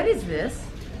 Okay, what is this?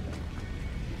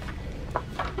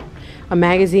 A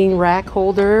magazine rack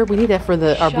holder. We need that for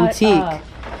our boutique. Up.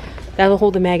 That'll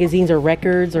hold the magazines or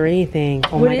records or anything.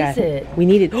 Oh my God. What is it? We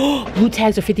need it. Oh, blue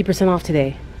tags are 50% off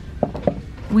today.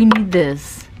 We need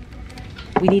this.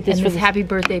 We need this and for this happy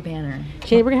birthday banner.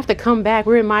 Shane, we're gonna have to come back.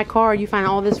 We're in my car. You find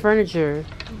all this furniture.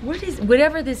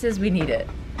 Whatever this is, we need it.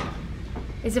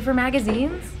 Is it for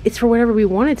magazines? It's for whatever we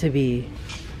want it to be.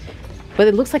 But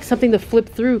it looks like something to flip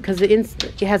through because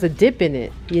it has a dip in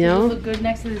it, you know? Does it look good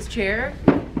next to this chair?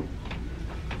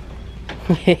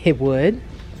 It would.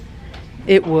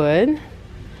 It would.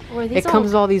 It comes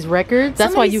with all these records.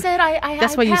 That's why you. Said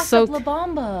that's why you soaked. La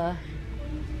Bamba.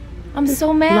 I'm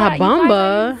so mad. La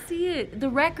Bamba. I didn't see it. The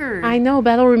record. I know,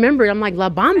 but I don't remember it. I'm like La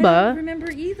Bamba. I don't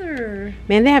remember either.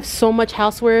 Man, they have so much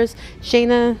housewares.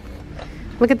 Shana,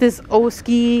 look at this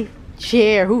Oski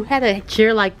chair. Who had a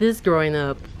chair like this growing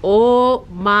up? Oh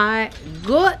my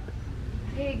god.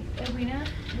 Hey, Edwina,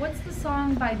 what's the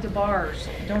song by DeBarge?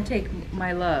 Don't Take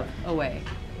My Love Away.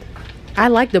 I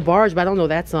like DeBarge, but I don't know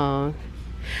that song.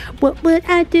 What would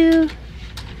I do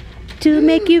to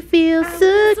make you feel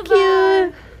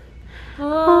secure?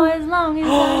 Oh, as long as I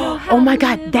know how. Oh my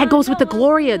god, that goes with the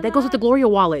Gloria. That goes with the Gloria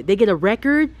wallet. They get a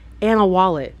record and a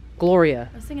wallet. Gloria.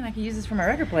 I was thinking I could use this for my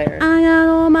record player. I got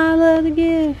all my love to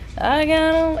give. I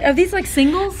got all. Are these like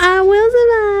singles? I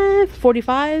will survive.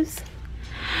 45s.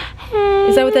 Hey.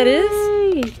 Is that what that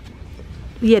is?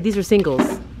 Yeah, these are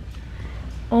singles.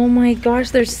 Oh my gosh,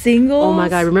 they're singles. Oh my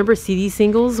god, remember CD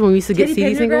singles when we used to get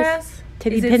CD singles?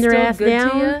 Teddy Pendergrass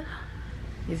down.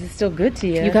 Is it still good to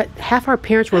you? You got half our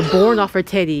parents were born off of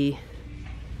Teddy.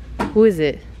 Who is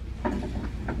it?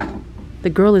 The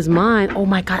Girl Is Mine. Oh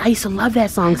my god, I used to love that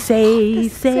song. Say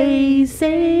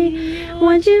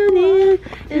what you need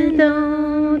and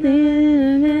don't.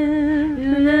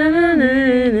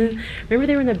 Remember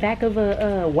they were in the back of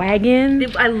a wagon?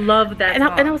 I love that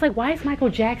song. And I was like, why is Michael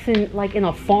Jackson like in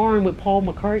a farm with Paul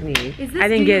McCartney? I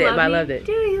didn't get it, but I loved it.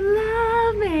 Do you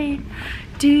love me?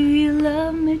 Do you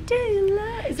love me? Do you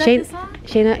love? Is that the song?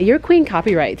 Shana, you're queen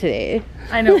copyright today.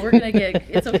 I know, we're gonna get,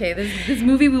 it's okay. This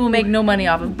movie we will make no money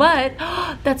off of, but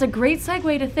that's a great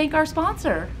segue to thank our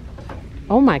sponsor.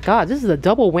 Oh my god, this is a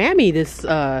double whammy this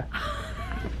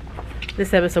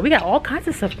episode. We got all kinds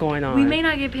of stuff going on. We may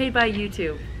not get paid by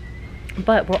YouTube,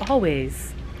 but we're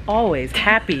always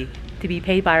happy to be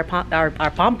paid by our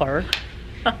pomper.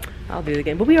 I'll do it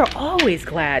again. But we are always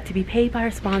glad to be paid by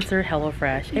our sponsor,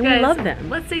 HelloFresh. And we love them.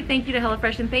 Let's say thank you to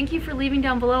HelloFresh. And thank you for leaving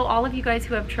down below all of you guys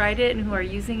who have tried it and who are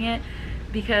using it.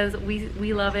 Because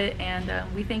we love it. And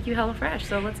we thank you, HelloFresh.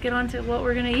 So let's get on to what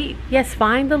we're going to eat. Yes,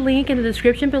 find the link in the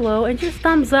description below. And just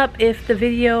thumbs up if the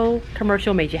video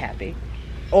commercial made you happy.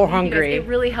 Or hungry. It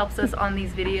really helps us on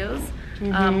these videos.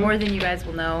 More than you guys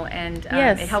will know, and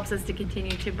it helps us to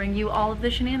continue to bring you all of the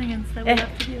shenanigans that we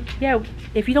love to do. Yeah,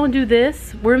 if you don't do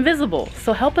this, we're invisible.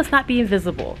 So help us not be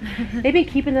invisible. They've been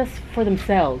keeping us for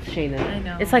themselves, Shana. I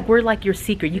know. It's like we're like your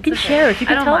secret. You can share us. You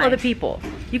can tell other people.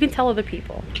 You can tell other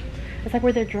people. It's like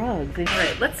we're their drugs. All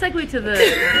right, let's segue to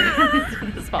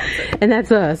the sponsor. And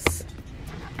that's us.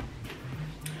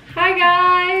 Hi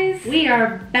guys! We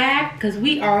are back because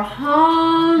we are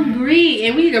hungry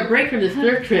and we need a break from this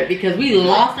thrift trip because we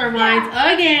lost our minds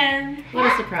again. What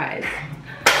a surprise.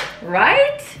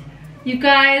 Right? You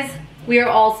guys, we are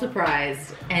all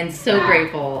surprised and so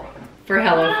grateful for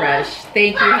HelloFresh.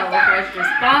 Thank you HelloFresh for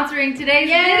sponsoring today's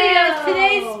video.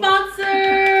 Today's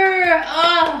sponsor!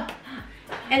 Oh.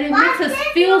 And it makes us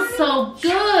feel so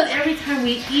good every time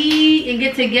we eat and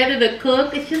get together to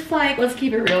cook. It's just like, let's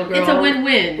keep it real, girl. It's a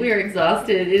win-win. We are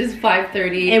exhausted. It is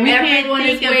 5:30 and everyone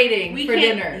is waiting for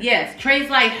dinner. Yes, Trey's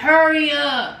like, hurry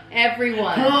up.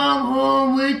 Everyone. Come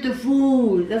home with the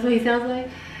food. That's what he sounds like.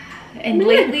 And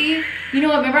lately, you know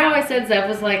what, remember how I said Zev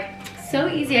was like, so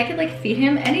easy, I could like feed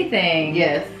him anything.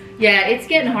 Yes. Yeah, it's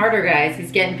getting harder, guys.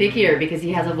 He's getting pickier because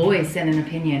he has a voice and an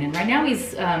opinion. And right now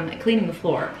he's cleaning the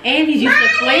floor. And he's used to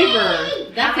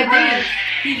flavor. That's the thing.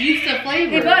 He's used to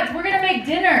flavor. Hey, Buds, we're gonna make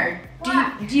dinner.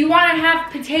 Do you want to have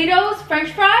potatoes,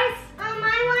 French fries? I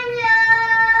want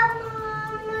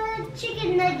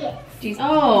chicken nuggets. Did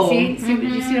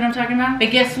you see what I'm talking about?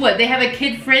 But guess what? They have a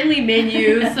kid-friendly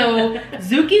menu, so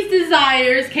Zuki's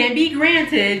desires can be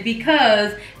granted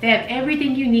because they have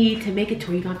everything you need to make it to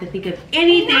where you don't have to think of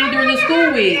anything during the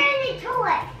school week.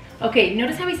 Okay,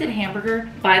 notice how he said hamburger?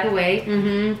 By the way,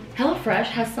 HelloFresh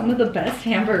has some of the best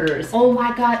hamburgers. Oh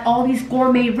my god, all these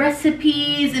gourmet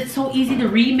recipes. It's so easy to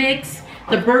remix.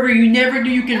 The burger you never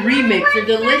knew you could remix. They're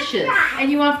delicious.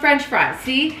 And you want French fries,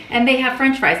 see? And they have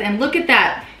French fries. And look at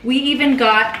that. We even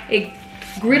got a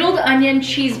griddled onion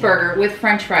cheeseburger with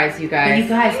French fries, you guys. And you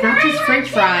guys, not just French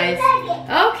fries.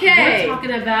 Okay. We're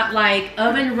talking about like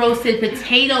oven roasted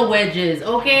potato wedges,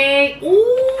 okay?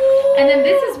 Ooh. And then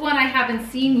this is one I haven't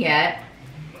seen yet.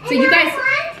 So you guys.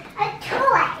 A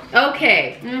toy.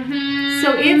 Okay.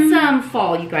 So it's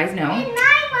fall, you guys know. And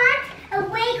I want a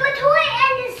Lego toy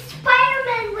and a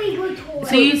Spider-Man Lego toy.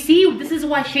 So you see, this is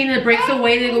why Shana breaks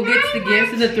away to go get the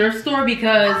gifts in the thrift store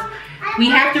because we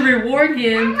have to reward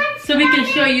him so we can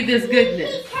show you this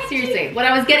goodness. seriously, what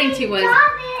I was getting to was...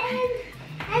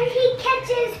 And he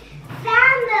catches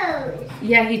Thanos.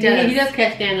 Yeah, he does. Yeah, he does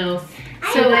catch Thanos.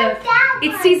 So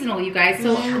it's seasonal, you guys.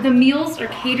 So the meals are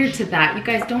catered to that. You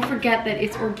guys don't forget that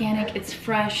it's organic, it's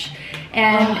fresh,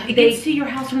 and it gets to your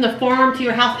house from the farm to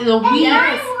your house in a week.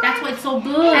 Yes, that's why it's so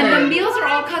good. And the meals are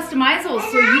all customizable,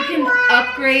 so you can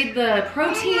upgrade the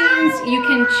proteins. You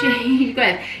can change. You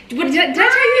guys, did I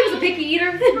tell you he was a picky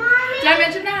eater? Did I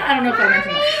mention that? I don't know if I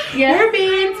mentioned that. Yeah. We're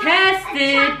being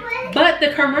tested, but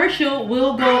the commercial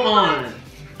will go on.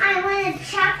 I want a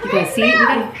chocolate milk. See,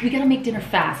 we gotta make dinner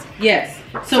fast. Yes.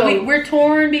 So we're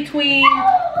torn between,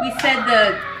 we said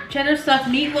the cheddar stuffed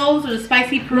meatloaves or the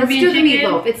spicy Peruvian Let's do the chicken.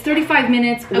 meatloaf. It's 35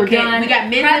 minutes. We're done. We got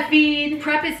minute to feed.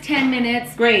 Prep is 10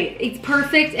 minutes. Great. It's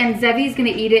perfect, and Zevi's gonna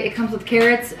eat it. It comes with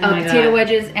carrots, potato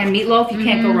wedges, and meatloaf. You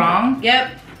can't go wrong.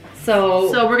 Yep.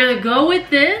 So we're gonna go with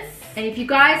this. And if you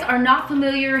guys are not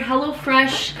familiar,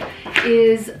 HelloFresh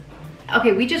is,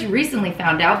 okay, we just recently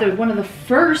found out they're one of the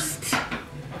first.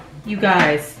 You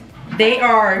guys, they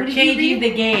are changing the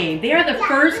game. They are the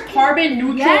first carbon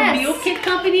neutral meal kit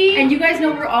company. And you guys know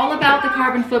we're all about the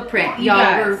carbon footprint. Y'all,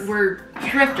 we're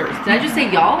thrifters. Did I just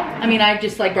say y'all? I mean, I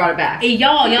just like brought it back. Hey,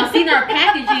 y'all seen our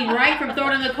packaging, right? From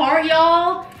throwing in the cart,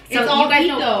 y'all? So you guys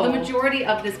know the majority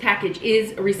of this package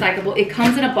is recyclable. It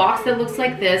comes in a box that looks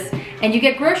like this, and you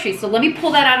get groceries. So let me pull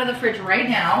that out of the fridge right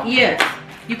now. Yes.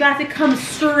 You guys, it comes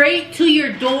straight to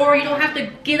your door. You don't have to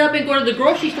get up and go to the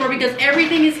grocery store because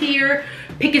everything is here.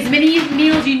 Pick as many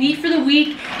meals you need for the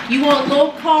week. You want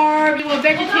low carb, you want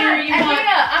vegetarian, I'm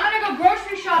gonna go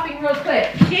grocery shopping real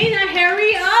quick. Shana,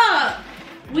 hurry up.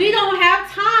 We don't have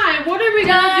time. What are we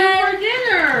gonna do for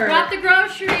dinner? Brought the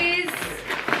groceries.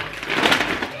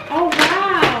 Oh,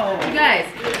 wow. You guys,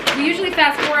 we usually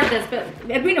fast forward this, but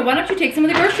Edwina, why don't you take some of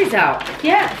the groceries out?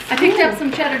 Yes. I picked up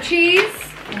some cheddar cheese.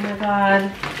 Oh my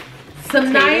God.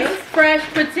 Some nice fresh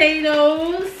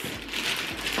potatoes.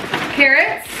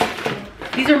 Carrots.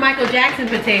 These are Michael Jackson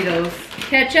potatoes.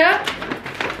 Ketchup.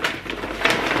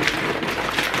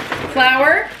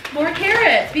 Flour. More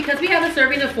carrots because we have a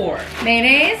serving of 4.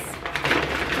 Mayonnaise.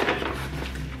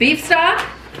 Beef stock.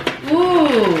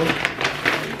 Ooh.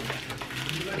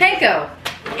 Panko.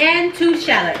 And 2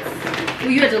 shallots. Well,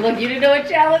 you had to look. You didn't know what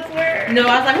shallots were. No,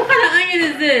 I was like, what kind of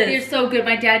onion is this? They're so good.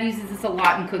 My dad uses this a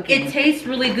lot in cooking. It tastes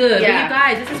really good. Yeah. But you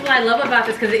guys, this is what I love about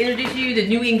this because it introduces you to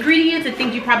new ingredients and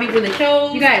things you probably wouldn't have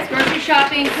chose. You guys, grocery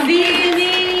shopping,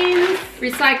 seasonings,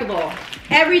 recyclable.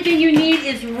 Everything you need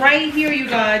is right here, you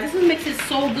guys. This mix is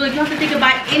so good. You don't have to think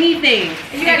about anything.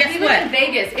 And you guys, we live in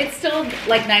Vegas. It's still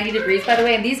like 90 degrees, by the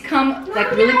way, and these come like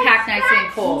really packed nicely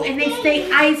and cold. And they stay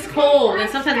ice cold. And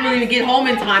sometimes we don't even get home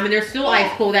in time, and they're still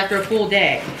ice cold after a full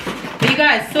day. But you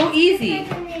guys, so easy.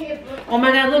 Oh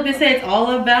my God, look, they say it's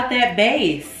all about that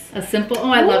base. A simple,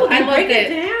 I love it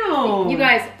down. You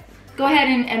guys, go ahead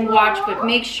and watch, but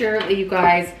make sure that you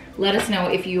guys let us know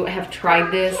if you have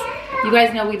tried this. You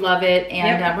guys know we love it,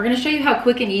 and we're going to show you how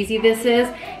quick and easy this is,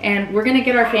 and we're going to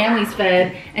get our families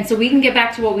fed, and so we can get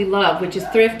back to what we love, which is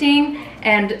thrifting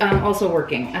and also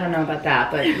working. I don't know about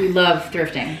that, but we love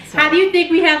thrifting. So. How do you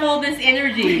think we have all this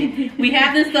energy? We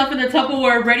have this stuff in the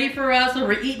Tupperware ready for us, so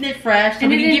we're eating it fresh, so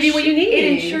we can give you what you need.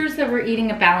 It ensures that we're eating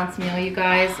a balanced meal, you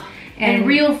guys. And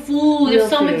real food. There's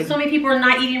so many people are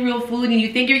not eating real food, and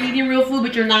you think you're eating real food,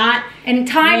 but you're not. And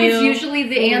time is usually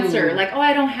the answer. Like, oh,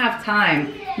 I don't have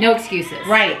time. No excuses.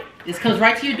 Right. This comes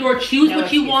right to your door. Choose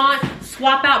what you want.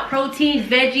 Swap out proteins,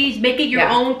 veggies. Make it your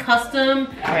own custom.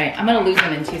 All right. I'm going to lose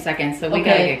them in 2 seconds, so we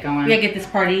got to get going. We got to get this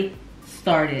party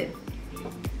started.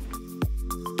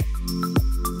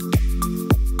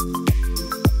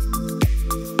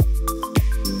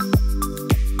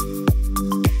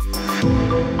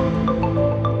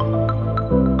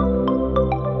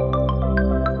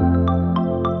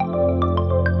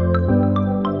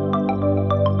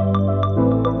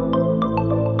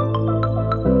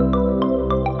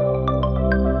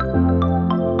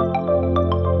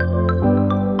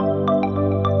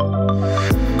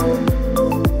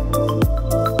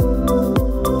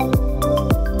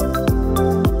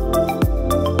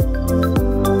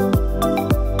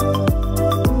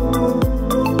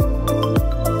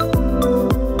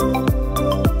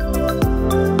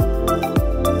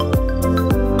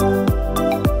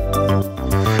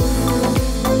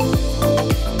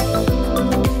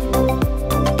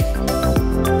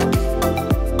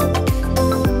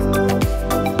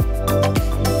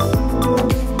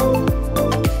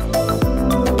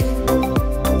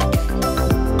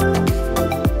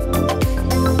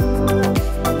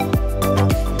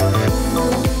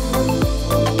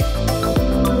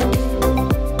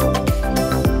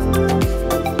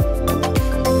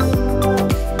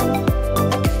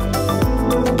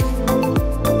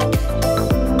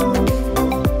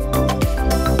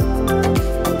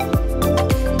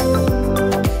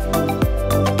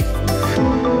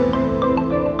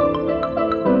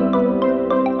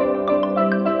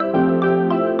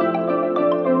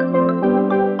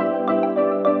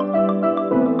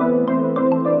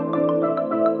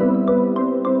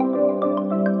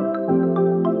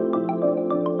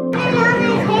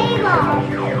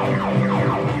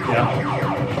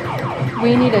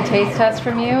 We need a taste test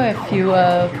from you if you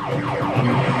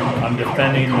I'm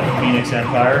defending the Phoenix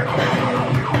Empire.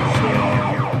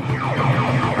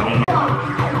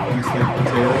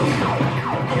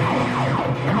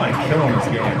 I'm like killing this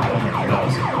game. Oh my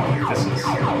gosh. This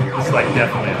is like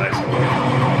definitely high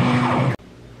school.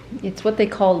 It's what they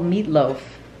call meatloaf.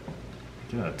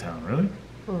 Get out of town, really?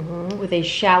 Mm-hmm. With a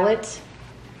shallot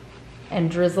and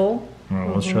drizzle.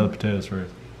 Alright, let's try the potatoes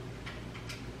first.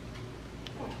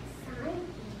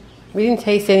 We didn't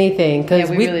taste anything because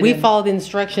Yeah, we really followed the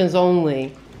instructions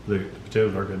only. The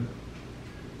potatoes are good.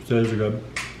 Potatoes are good.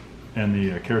 And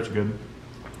the carrots are good.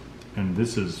 And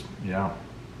this is, yeah,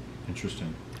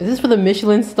 interesting. Is this for the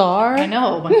Michelin star? I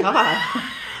know, oh my god.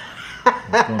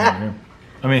 What's going on here?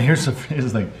 I mean, here's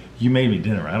like, you made me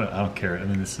dinner. I don't care. I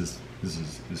mean, this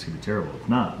could be terrible. It's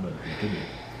not, but it could be.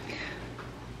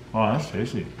 Oh, that's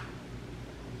tasty.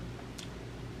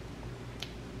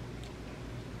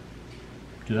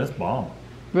 Dude, that's bomb.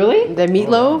 Really? The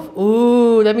meatloaf?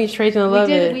 Ooh, that means Trey's gonna love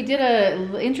it. We did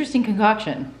a interesting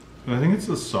concoction. I think it's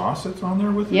the sauce that's on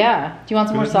there with it. Yeah. Do you want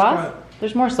some more It's sauce? got-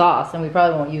 There's more sauce, and we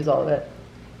probably won't use all of it.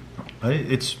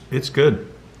 It's good.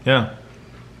 Yeah.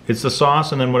 It's the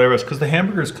sauce and then whatever else. Because the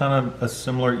hamburger is kind of a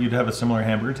similar, you'd have a similar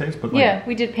hamburger taste. But like, Yeah,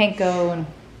 we did panko and...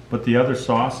 But the other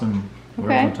sauce and whatever's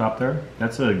Okay. on top there,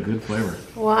 that's a good flavor.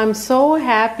 Well, I'm so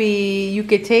happy you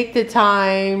could take the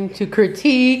time to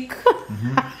critique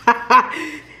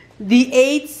the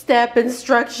 8-step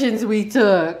instructions we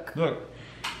took. Look,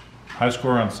 high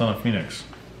score on Son of Phoenix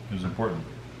is important,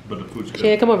 but the food's good.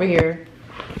 Shana, come over here.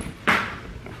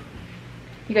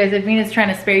 You guys, Avina's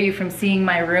trying to spare you from seeing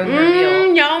my room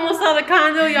reveal. Y'all almost saw the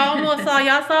condo. Y'all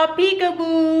saw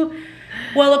peekaboo.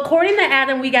 Well, according to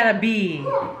Adam, we got a B.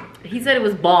 He said it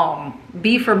was bomb.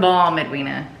 B for bomb,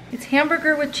 Edwina. It's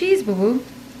hamburger with cheese, boo-boo.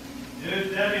 Yes,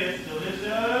 Debbie, it's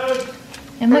delicious.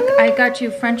 And look, I got you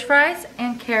french fries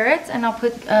and carrots, and I'll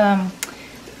put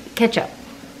ketchup.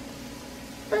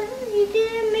 But you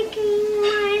didn't make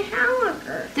my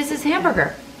hamburger. This is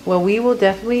hamburger. Well, we will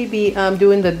definitely be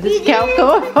doing the discount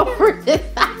code over this.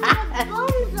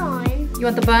 Buns on. You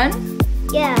want the bun?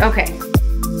 Yeah. Okay.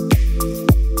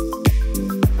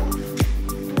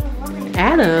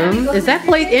 Adam, is that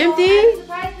plate empty?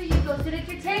 Surprise for you. Go sit at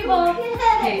your table.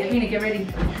 Hey, Avina, get ready.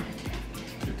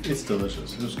 It's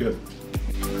delicious. It was good.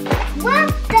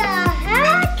 What the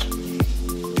heck? This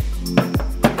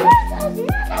is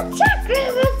not a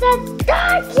chocolate, it's a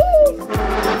doggy.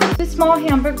 Two small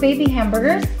baby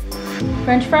hamburgers,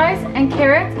 french fries, and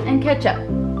carrots, and ketchup.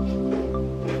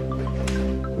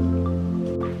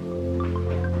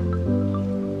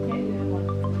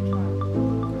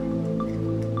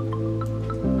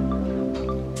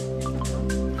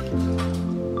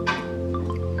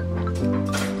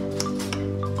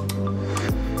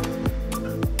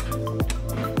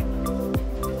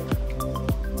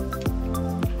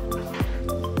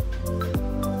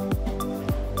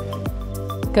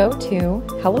 Go to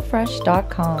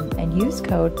HelloFresh.com and use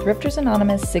code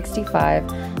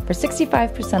ThriftersAnonymous65 for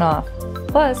 65% off,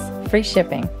 plus free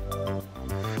shipping.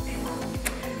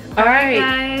 All right,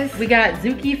 guys. we got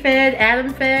Zuki fed,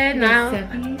 Adam fed. Now,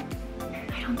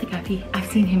 I don't think I've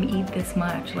seen him eat this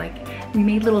much. Like, we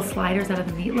made little sliders out of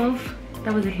the meatloaf.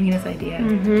 That was Avina's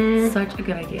idea. Such a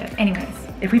good idea. Anyways.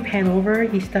 if we pan over,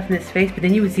 he's stuffing his face, but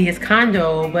then you would see his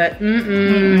condo, but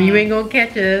you ain't gonna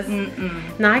catch us.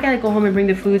 Now I gotta go home and bring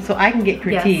the food so I can get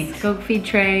critiqued. Yes, go feed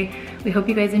Trey. We hope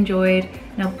you guys enjoyed.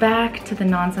 Now back to the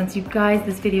nonsense. You guys,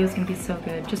 this video is gonna be so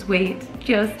good. Just wait,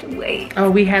 just wait.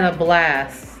 Oh, we had a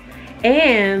blast.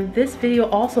 And this video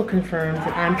also confirms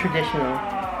that I'm traditional.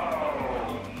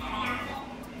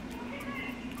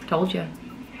 Told you.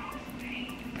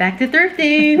 Back to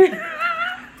thrifting.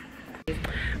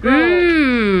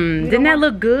 Didn't that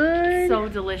look good? So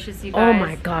delicious, you guys. Oh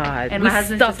my God. And we my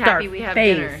husband's just stuffed happy our we have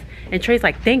face. dinner. And Trey's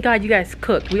like, thank God you guys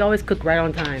cooked. We always cook right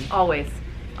on time. Always.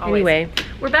 Anyway.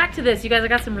 We're back to this. You guys, I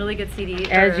got some really good CD.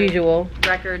 As usual.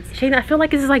 Records. Shana, I feel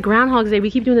like this is like Groundhog's Day.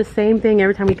 We keep doing the same thing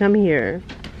every time we come here.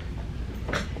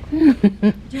 Do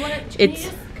you want to, can you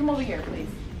just come over here, please?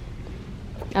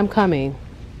 I'm coming.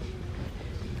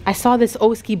 I saw this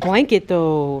Oski blanket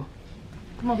though.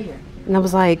 Come over here. And I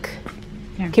was like,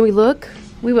 Here. can we look?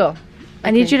 We will.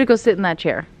 I need you to go sit in that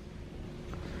chair.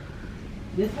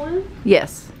 This one?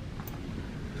 Yes.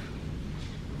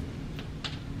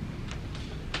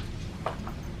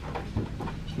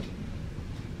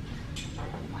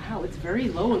 Wow, it's very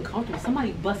low and comfortable.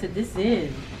 Somebody busted this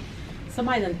in.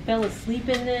 Somebody done fell asleep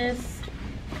in this,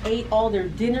 ate all their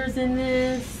dinners in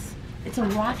this. It's a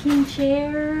rocking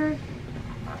chair.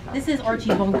 This is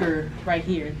Archie Bunker right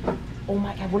here. Oh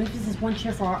my God, what if this is one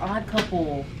chair for our odd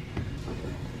couple?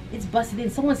 It's busted in.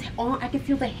 Someone's arm. I can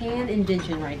feel the hand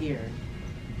indentation right here.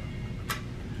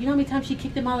 You know how many times she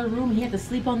kicked him out of the room? He had to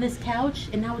sleep on this couch,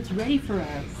 and now it's ready for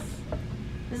us.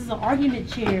 This is an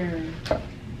argument chair.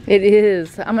 It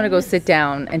is. I'm gonna go sit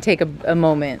down and take a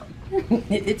moment.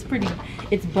 It's pretty.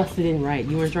 It's busted in right.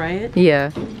 You want to try it?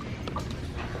 Yeah.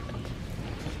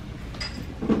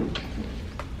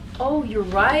 Oh, you're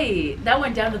right. That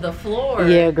went down to the floor.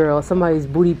 Yeah, girl. Somebody's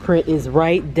booty print is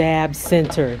right dab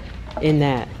center in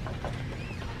that.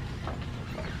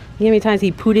 You know how many times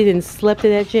he pooted and slept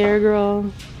in that chair,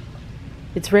 girl?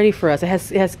 It's ready for us. It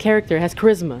has character. It has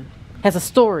charisma. It has a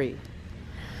story.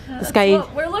 This guy. That's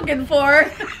what we're looking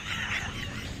for.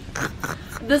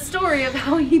 The story of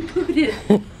how he pooted.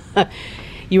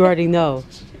 You already know.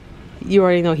 You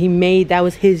already know. He made, that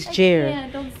was his chair. Yeah,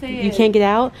 don't say it. You can't get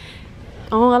out?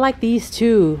 Oh, I like these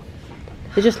too.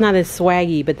 They're just not as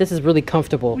swaggy, but this is really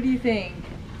comfortable. What do you think?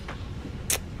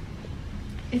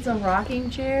 It's a rocking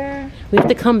chair. We have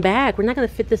to come back. We're not going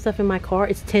to fit this stuff in my car.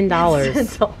 It's $10.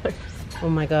 It's $10. Oh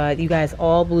my God. You guys,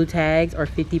 all blue tags are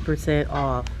 50%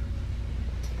 off.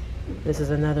 This is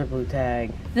another blue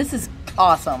tag. This is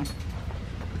awesome.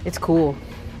 It's cool.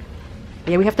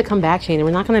 Yeah, we have to come back, Shana.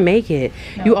 We're not going to make it.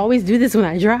 No. You always do this when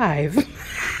I drive.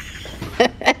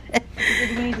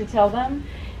 Did we need to tell them?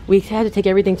 We had to take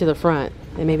everything to the front,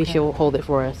 and maybe she'll hold it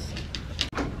for us.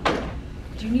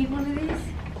 Do you need one of these?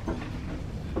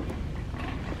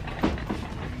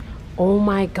 Oh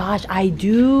my gosh, I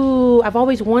do. I've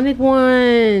always wanted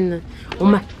one. Oh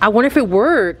my, I wonder if it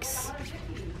works.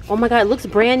 Oh my God, it looks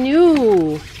brand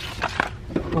new.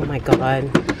 Oh my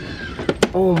God.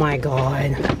 Oh my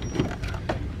God.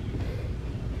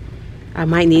 I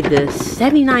might need this.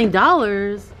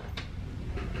 $79.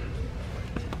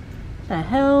 The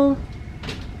hell?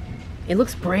 It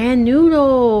looks brand new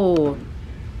though.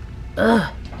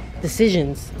 Ugh.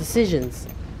 Decisions.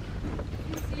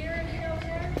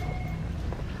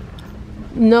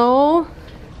 No.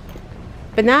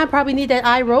 But now I probably need that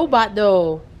iRobot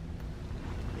though.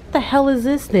 What the hell is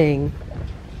this thing?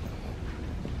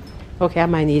 Okay, I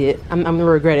might need it. I'm gonna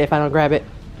regret it if I don't grab it.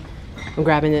 I'm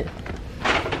grabbing it.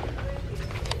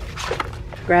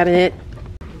 Grabbing it.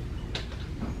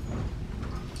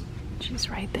 She's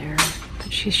right there,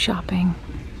 but she's shopping.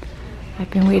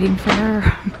 I've been waiting for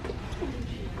her.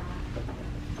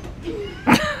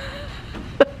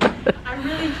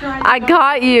 I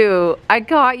got you. I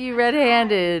caught you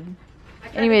red-handed.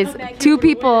 Anyways, two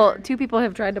people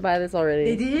have tried to buy this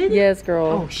already. They did? Yes, girl.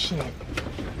 Oh shit.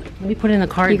 Let me put it in the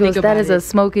cart. He goes, that is a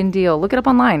smoking deal. Look it up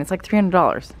online. It's like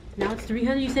 $300. Now it's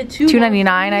 $300. You said $2.99,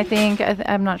 I think.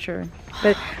 I'm not sure,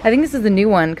 but I think this is the new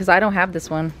one because I don't have this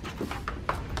one.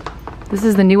 This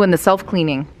is the new one, the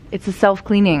self-cleaning. It's a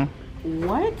self-cleaning.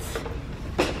 What?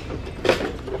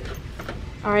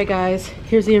 All right, guys.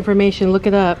 Here's the information. Look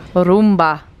it up.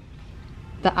 Roomba.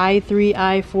 The i3,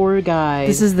 i4 guide.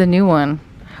 This is the new one.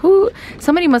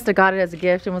 Somebody must have got it as a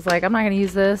gift and was like, I'm not going to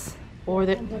use this. Or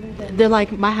they're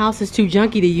like, my house is too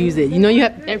junky to use it. You know, you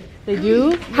have. They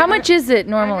do. How much is it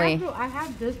normally? I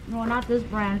have this. No, not this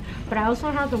brand, but I also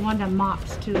have the one that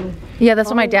mops too. Yeah, that's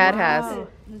what my dad has.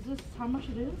 Is this how much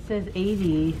it is? It says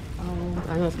 80. Oh,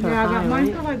 I know it's kind yeah, of high, I got mine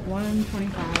right? for like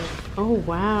 125. Oh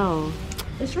wow.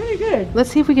 It's really good.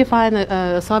 Let's see if we can find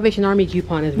a Salvation Army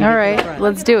coupon as we All get to right, the front.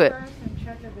 let's do it.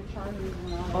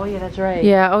 Oh yeah, that's right.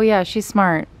 Yeah, oh yeah, she's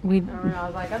smart. All right, I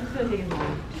was like, I'm just gonna take it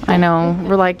home. I know.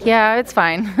 We're like, yeah, it's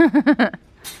fine.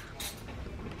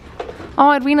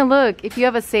 Oh, Edwina, look. If you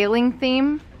have a sailing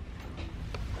theme,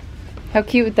 how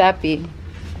cute would that be?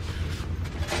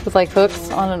 With like hooks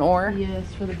on an oar? Yes,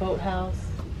 for the boathouse.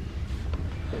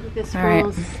 Look at this, All right.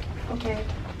 girls. Okay.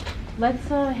 Let's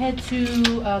head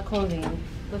to clothing.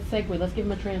 Let's segue. Let's give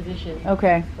them a transition.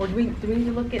 Okay. Or do we need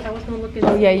to look at? I was gonna look at.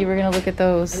 Oh yeah, you were gonna look at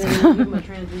those. And then we'll give them a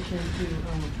transition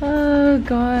to. Oh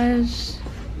gosh.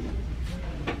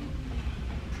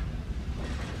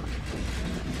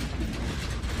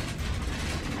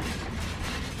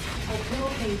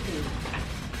 Pillowcases.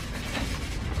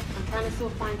 I'm trying to still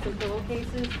find some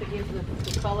pillowcases to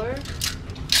give the color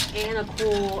and a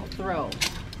cool throw.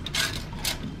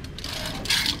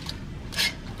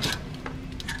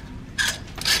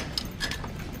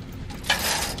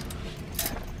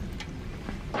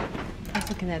 I was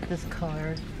looking at this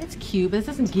color. It's cute, but it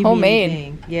doesn't give Homemade. me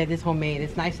anything. Yeah, it is homemade.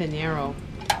 It's nice and narrow.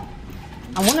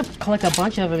 I want to collect a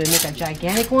bunch of them and make a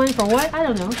gigantic one. For what? I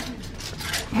don't know.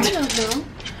 I don't know.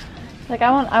 Like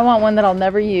I want one that I'll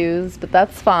never use, but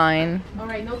that's fine. All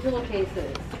right, no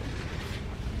pillowcases.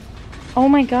 Oh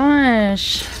my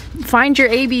gosh. Find your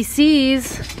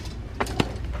ABCs.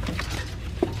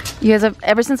 You guys have,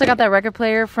 ever since I got that record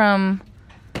player from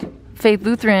Faith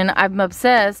Lutheran, I'm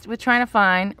obsessed with trying to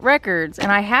find records.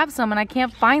 And I have some and I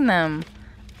can't find them.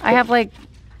 I have like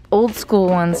old school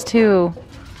ones too.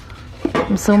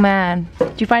 I'm so mad.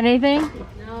 Did you find anything?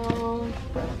 No.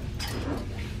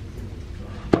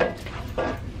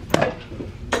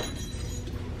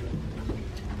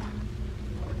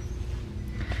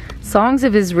 Songs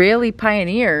of Israeli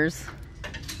pioneers.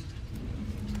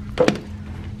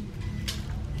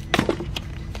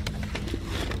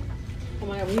 Oh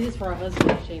my god, we need this for our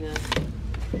husband, Shana.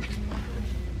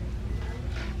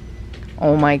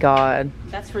 Oh my god.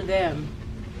 That's for them.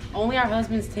 Only our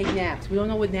husbands take naps. We don't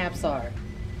know what naps are.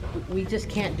 We just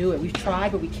can't do it. We've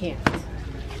tried, but we can't.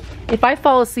 If I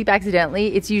fall asleep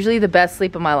accidentally, it's usually the best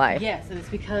sleep of my life. Yes, and it's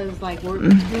because like we're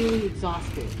really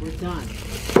exhausted. We're done.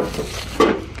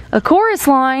 A chorus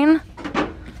line.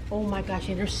 Oh my gosh,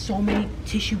 and there's so many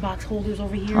tissue box holders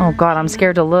over here. Oh god, I'm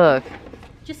scared to look.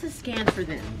 Just a scan for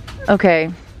them. Okay.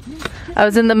 I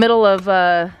was in the middle of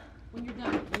When you're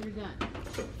done. When you're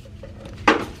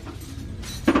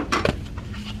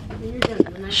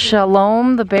done.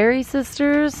 Shalom, the Berry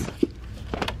Sisters.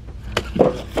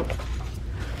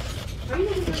 Are you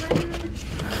looking for records?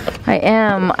 I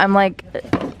am. I'm like,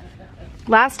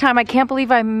 last time I can't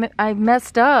believe I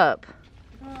messed up.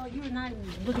 Oh, you were not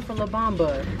looking for La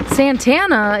Bamba.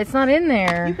 Santana, it's not in You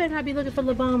there. better not be looking for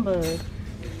La Bamba.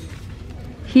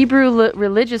 Hebrew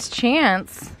religious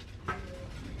chants.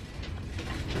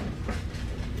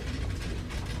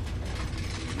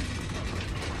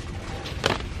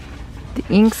 The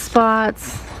ink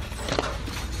spots.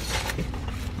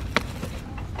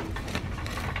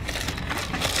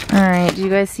 Alright, do you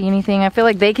guys see anything? I feel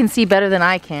like they can see better than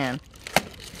I can.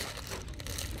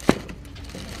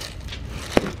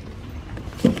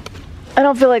 I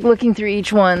don't feel like looking through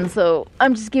each one, so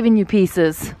I'm just giving you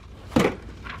pieces.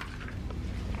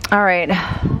 Alright.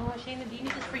 Oh, Shana, do you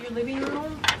need this for your living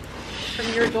room?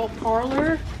 From your adult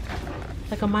parlor?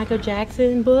 Like a Michael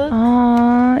Jackson book?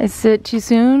 Is it too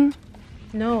soon?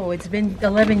 No, it's been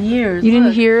 11 years. You didn't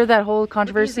Look. hear that whole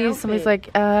controversy? Look at his Somebody's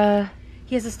outfit. like,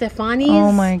 He has a Stefani's.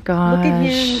 oh my gosh. Look at him,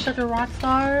 he's such a rock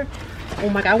star. Oh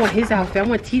my god, I want his outfit. I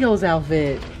want Tito's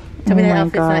outfit. Tell me Oh that my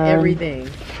outfit's not God. everything.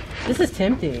 This is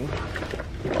tempting.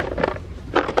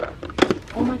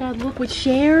 Oh my god, look with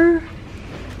Cher.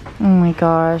 oh my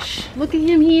gosh. Look at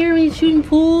him here when he's shooting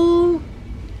pool.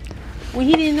 When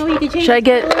he didn't know he could change Should I his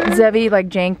get color. Zevi like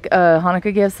jank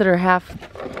Hanukkah gifts that are half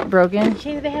broken?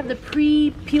 Shana, they have the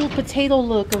pre-peeled potato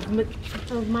look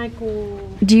of Michael.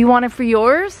 Do you want it for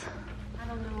yours? I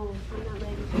don't know. I'm not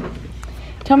ready.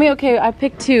 Tell me, okay, I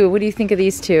picked two. What do you think of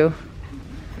these two?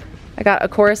 I got a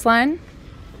chorus line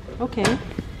Okay.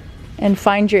 and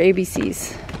find your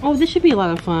ABCs. Oh, this should be a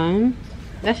lot of fun.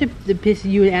 That should piss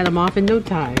you and Adam off in no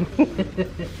time. This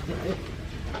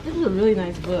is a really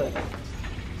nice book.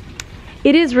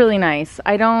 It is really nice.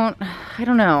 I don't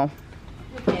know.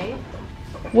 Okay.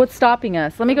 What's stopping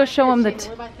us? Let me go show them the... What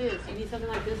about this? You need something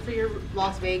like this for your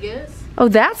Las Vegas? Oh,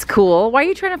 that's cool. Why are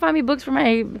you trying to find me books for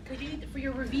my... Because you need for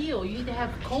your reveal. You need to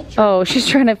have culture. Oh, she's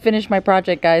trying to finish my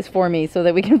project, guys, for me so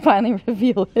that we can finally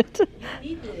reveal it. You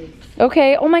need this.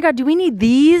 Okay. Oh my god, do we need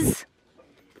these?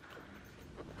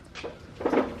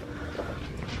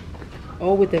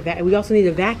 Oh, with the we also need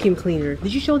a vacuum cleaner.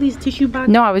 Did you show these tissue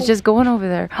boxes? No, I was just going over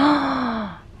there.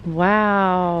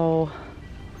 Wow.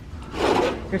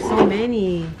 There's so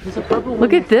many. There's a purple one.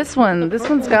 Look at this one. This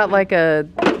one's got like a...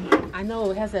 I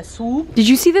know, it has that swoop. Did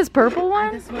you see this purple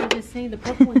one? That's what I'm just saying. The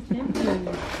purple one's tempting.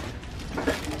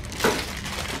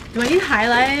 Do I need to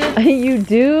highlight it? You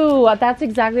do. That's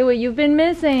exactly what you've been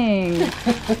missing.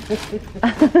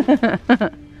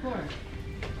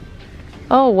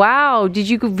 Oh, wow. Did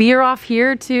you veer off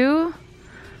here too?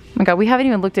 Oh my god, we haven't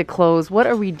even looked at clothes. What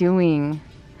are we doing?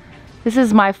 This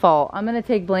is my fault. I'm gonna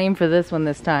take blame for this one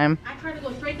this time. I tried to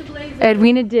go straight to Blazer.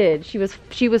 Edwina did. She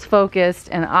was focused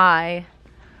and I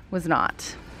was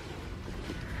not.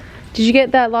 Did you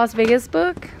get that Las Vegas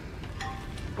book?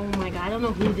 Oh my god, I don't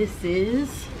know who this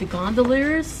is. The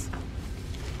Gondoliers?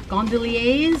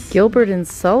 Gondoliers? Gilbert and Oh,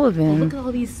 Sullivan.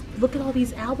 look at all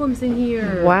these albums in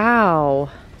here. Wow.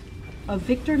 A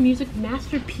Victor music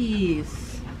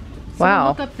masterpiece. Wow.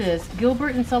 Look up this.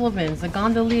 Gilbert and Sullivan's, the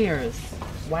Gondoliers.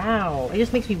 Wow. It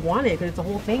just makes me want it because it's a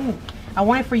whole thing. I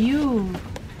want it for you.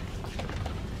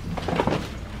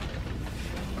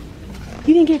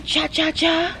 You didn't get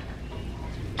cha-cha-cha?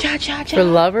 Cha-cha-cha? For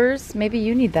lovers, maybe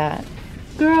you need that.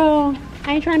 Girl,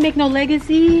 I ain't trying to make no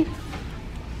legacy.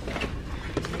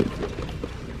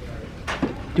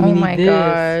 Do we Oh need my this?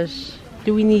 gosh.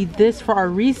 Do we need this for our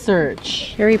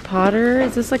research? Harry Potter?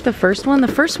 Is this like the first one? The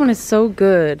first one is so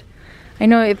good. I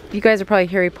know if you guys are probably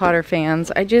Harry Potter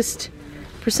fans. I just,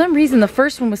 for some reason, the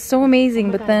first one was so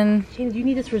amazing, but then... Shane, do you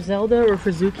need this for Zelda or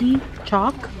for Zuki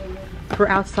chalk? For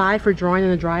outside, for drawing in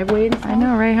the driveway and stuff? I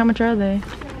know, right? How much are they?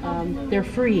 They're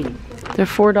free. They're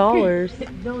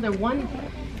 $4. No, they're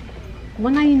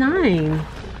 $1.99.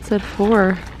 It said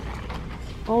 4.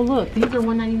 Oh look, these are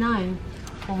 $1.99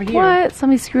 over here. What?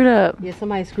 Somebody screwed up. Yeah,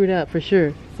 somebody screwed up for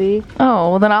sure. See? Oh,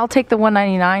 well then I'll take the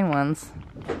 $1.99 ones.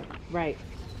 Right.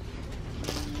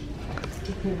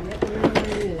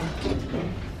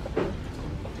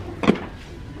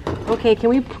 Okay, can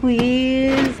we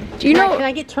please? Do you know? Can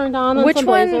I get turned on which some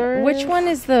one? blazers? Which one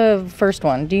is the first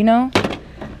one? Do you know?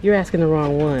 You're asking the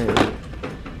wrong one.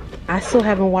 I still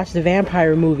haven't watched the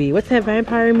vampire movie. What's that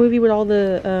vampire movie with all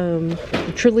the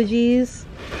trilogies?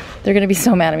 They're gonna be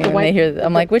so mad at me when they hear that.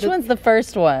 I'm like, which one's the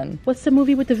first one? What's the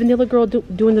movie with the vanilla girl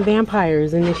doing the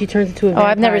vampires and then she turns into a vampire?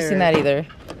 Oh, I've never seen that either.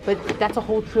 But that's a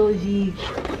whole trilogy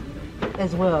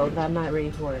as well that I'm not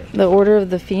ready for it. The Order of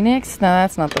the Phoenix? No,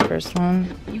 that's not the first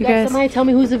one. You guys, somebody tell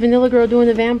me who's the vanilla girl doing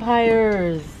the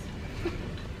vampires?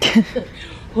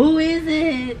 Who is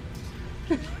it?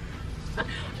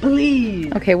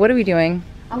 Please. Okay, what are we doing?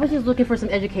 I was just looking for some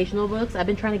educational books. I've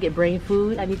been trying to get brain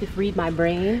food. I need to feed my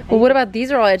brain. Well, what about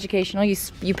these are all educational?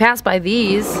 You passed by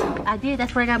these. I did.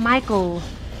 That's where I got Michael.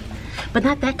 But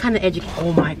not that kind of education.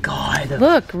 Oh my God.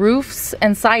 Look, roofs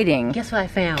and siding. Guess what I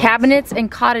found? Cabinets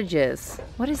and cottages.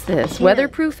 What is this?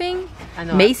 Weatherproofing? I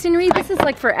know. Masonry? This is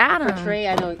like for Adam. For Trey,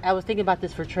 I know. I was thinking about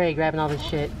this for Trey, grabbing all this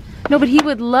shit. No, but he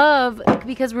would love,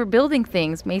 because we're building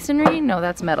things. Masonry? No,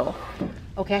 that's metal.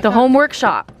 Okay. The home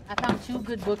workshop. I found 2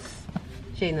 good books,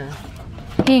 Shana.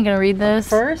 He ain't gonna read this.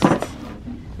 First,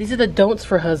 these are the don'ts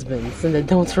for husbands and the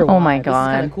don'ts for wives. Oh my God.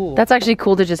 This is kinda cool. That's actually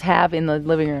cool to just have in the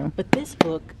living room. But this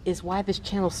book is why this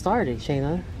channel started,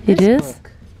 Shana. It This is?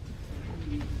 book.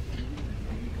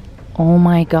 Oh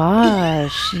my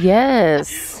gosh,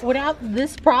 yes. Without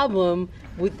this problem,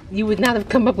 you would not have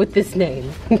come up with this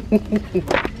name.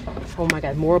 Oh my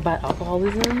God, more about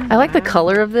alcoholism. I like the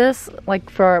color of this, like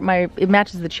for it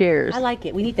matches the chairs. I like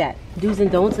it. We need that. Do's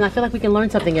and don'ts, and I feel like we can learn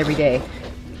something every day.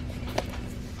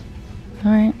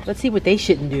 All right. Let's see what they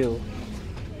shouldn't do.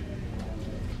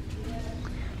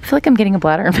 I feel like I'm getting a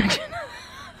bladder infection.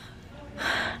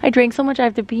 I drank so much I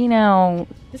have to pee now.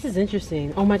 This is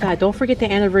interesting. Oh my God, don't forget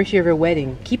the anniversary of your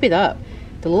wedding. Keep it up.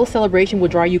 The little celebration will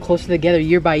draw you closer together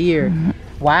year by year. Mm-hmm.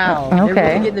 Wow. Okay. They're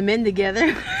really getting the men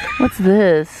together. What's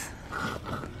this?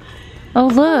 Oh,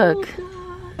 look.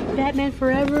 Oh God. Batman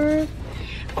Forever.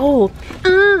 Oh.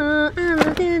 I'm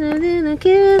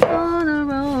kiss on a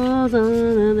rose on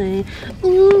a day.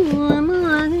 Ooh, I'm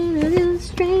a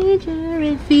stranger.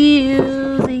 It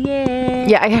feels, yeah.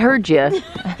 Yeah, I heard you.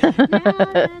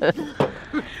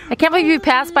 I can't believe you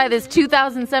passed by this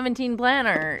 2017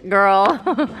 planner, girl.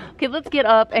 Okay, let's get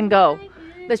up and go.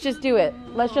 Let's just do it.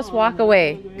 Let's just walk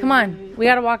away. Come on, we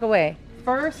gotta walk away.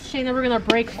 First, Shana, we're gonna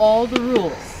break all the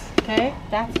rules. Okay,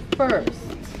 that's first.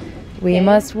 We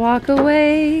must walk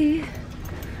away.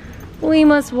 We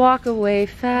must walk away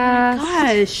fast.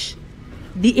 Gosh,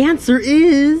 the answer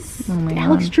is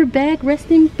Alex Trebek.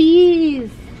 Rest in peace.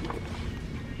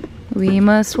 We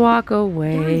must walk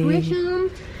away.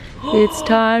 It's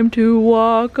time to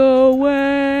walk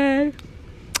away.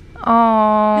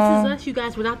 Aww. This is us, you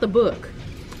guys, without the book.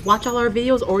 Watch all our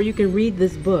videos, or you can read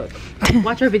this book.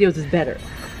 Watch our videos is better.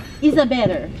 Is a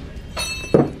better.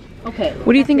 Okay.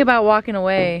 What do you think about walking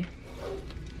away?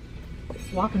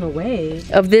 Walking away?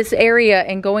 Of this area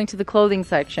and going to the clothing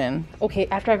section. Okay,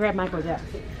 after I grab Michael's out.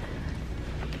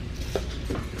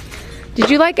 Did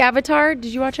you like Avatar?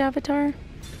 Did you watch Avatar?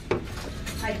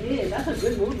 I did. That's a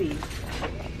good movie.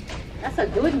 That's a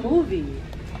good movie.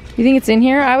 You think it's in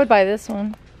here? I would buy this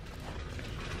one.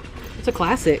 It's a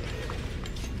classic.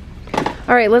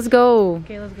 All right, let's go.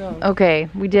 Okay, let's go. Okay,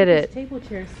 we did it. Table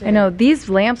chair set. I know, these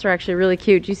lamps are actually really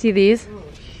cute. Do you see these? Oh,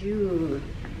 shoot.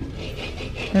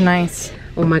 They're nice.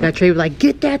 Oh my God, Trey was like,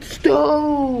 get that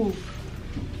stove.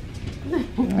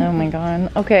 Oh my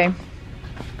God. Okay.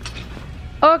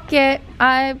 Okay,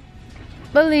 I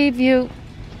believe you.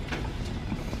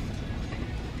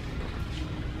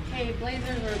 Hey,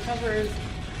 blazers or covers,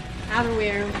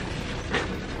 outerwear.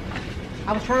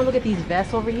 I was trying to look at these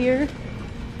vests over here.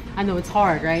 I know it's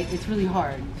hard, right? It's really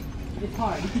hard. It's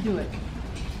hard. You can do it.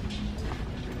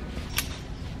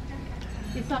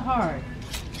 It's not hard.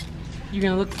 You're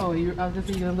gonna look. Oh, I was just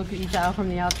saying you're gonna look at each aisle from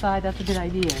the outside. That's a good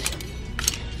idea.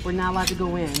 We're not allowed to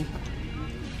go in.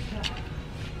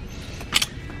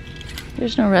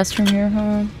 There's no restroom here, huh?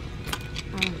 I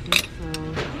don't think so.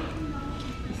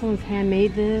 Someone's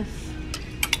handmade this.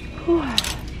 Whew.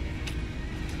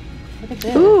 Look at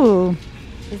this. Ooh.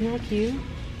 Isn't that cute?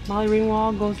 Molly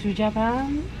Ringwald goes to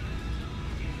Japan.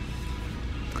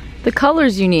 The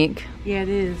color's unique. Yeah, it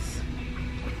is.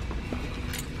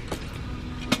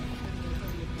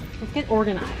 Let's get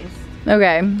organized.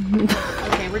 Okay.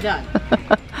 Okay, we're done.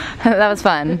 That was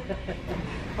fun.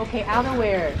 Okay,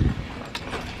 outerwear.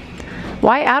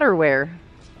 Why outerwear?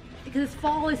 Because it's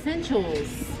fall essentials.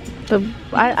 But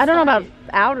I don't know about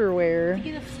outerwear.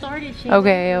 Get us started, Shana.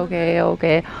 Okay.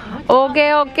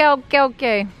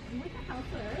 Okay.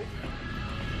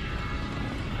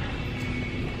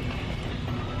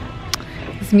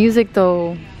 This music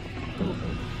though.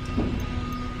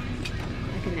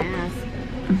 I can ask.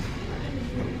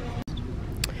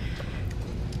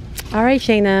 All right,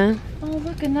 Shana. Oh,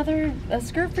 look, another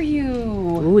skirt for you.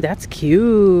 Ooh, that's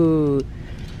cute.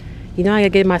 You know, I gotta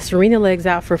get my Serena legs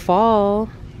out for fall.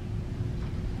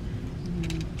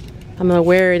 I'm gonna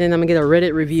wear it and I'm gonna get a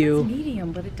Reddit review. It's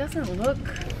medium, but it doesn't look.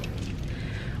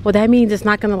 Well, that means it's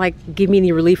not gonna like give me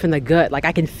any relief in the gut. Like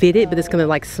I can fit it, but it's gonna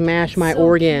like smash my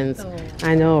organs.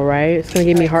 I know, right? It's gonna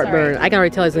give me heartburn. I can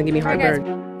already tell it's gonna give me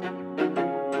heartburn.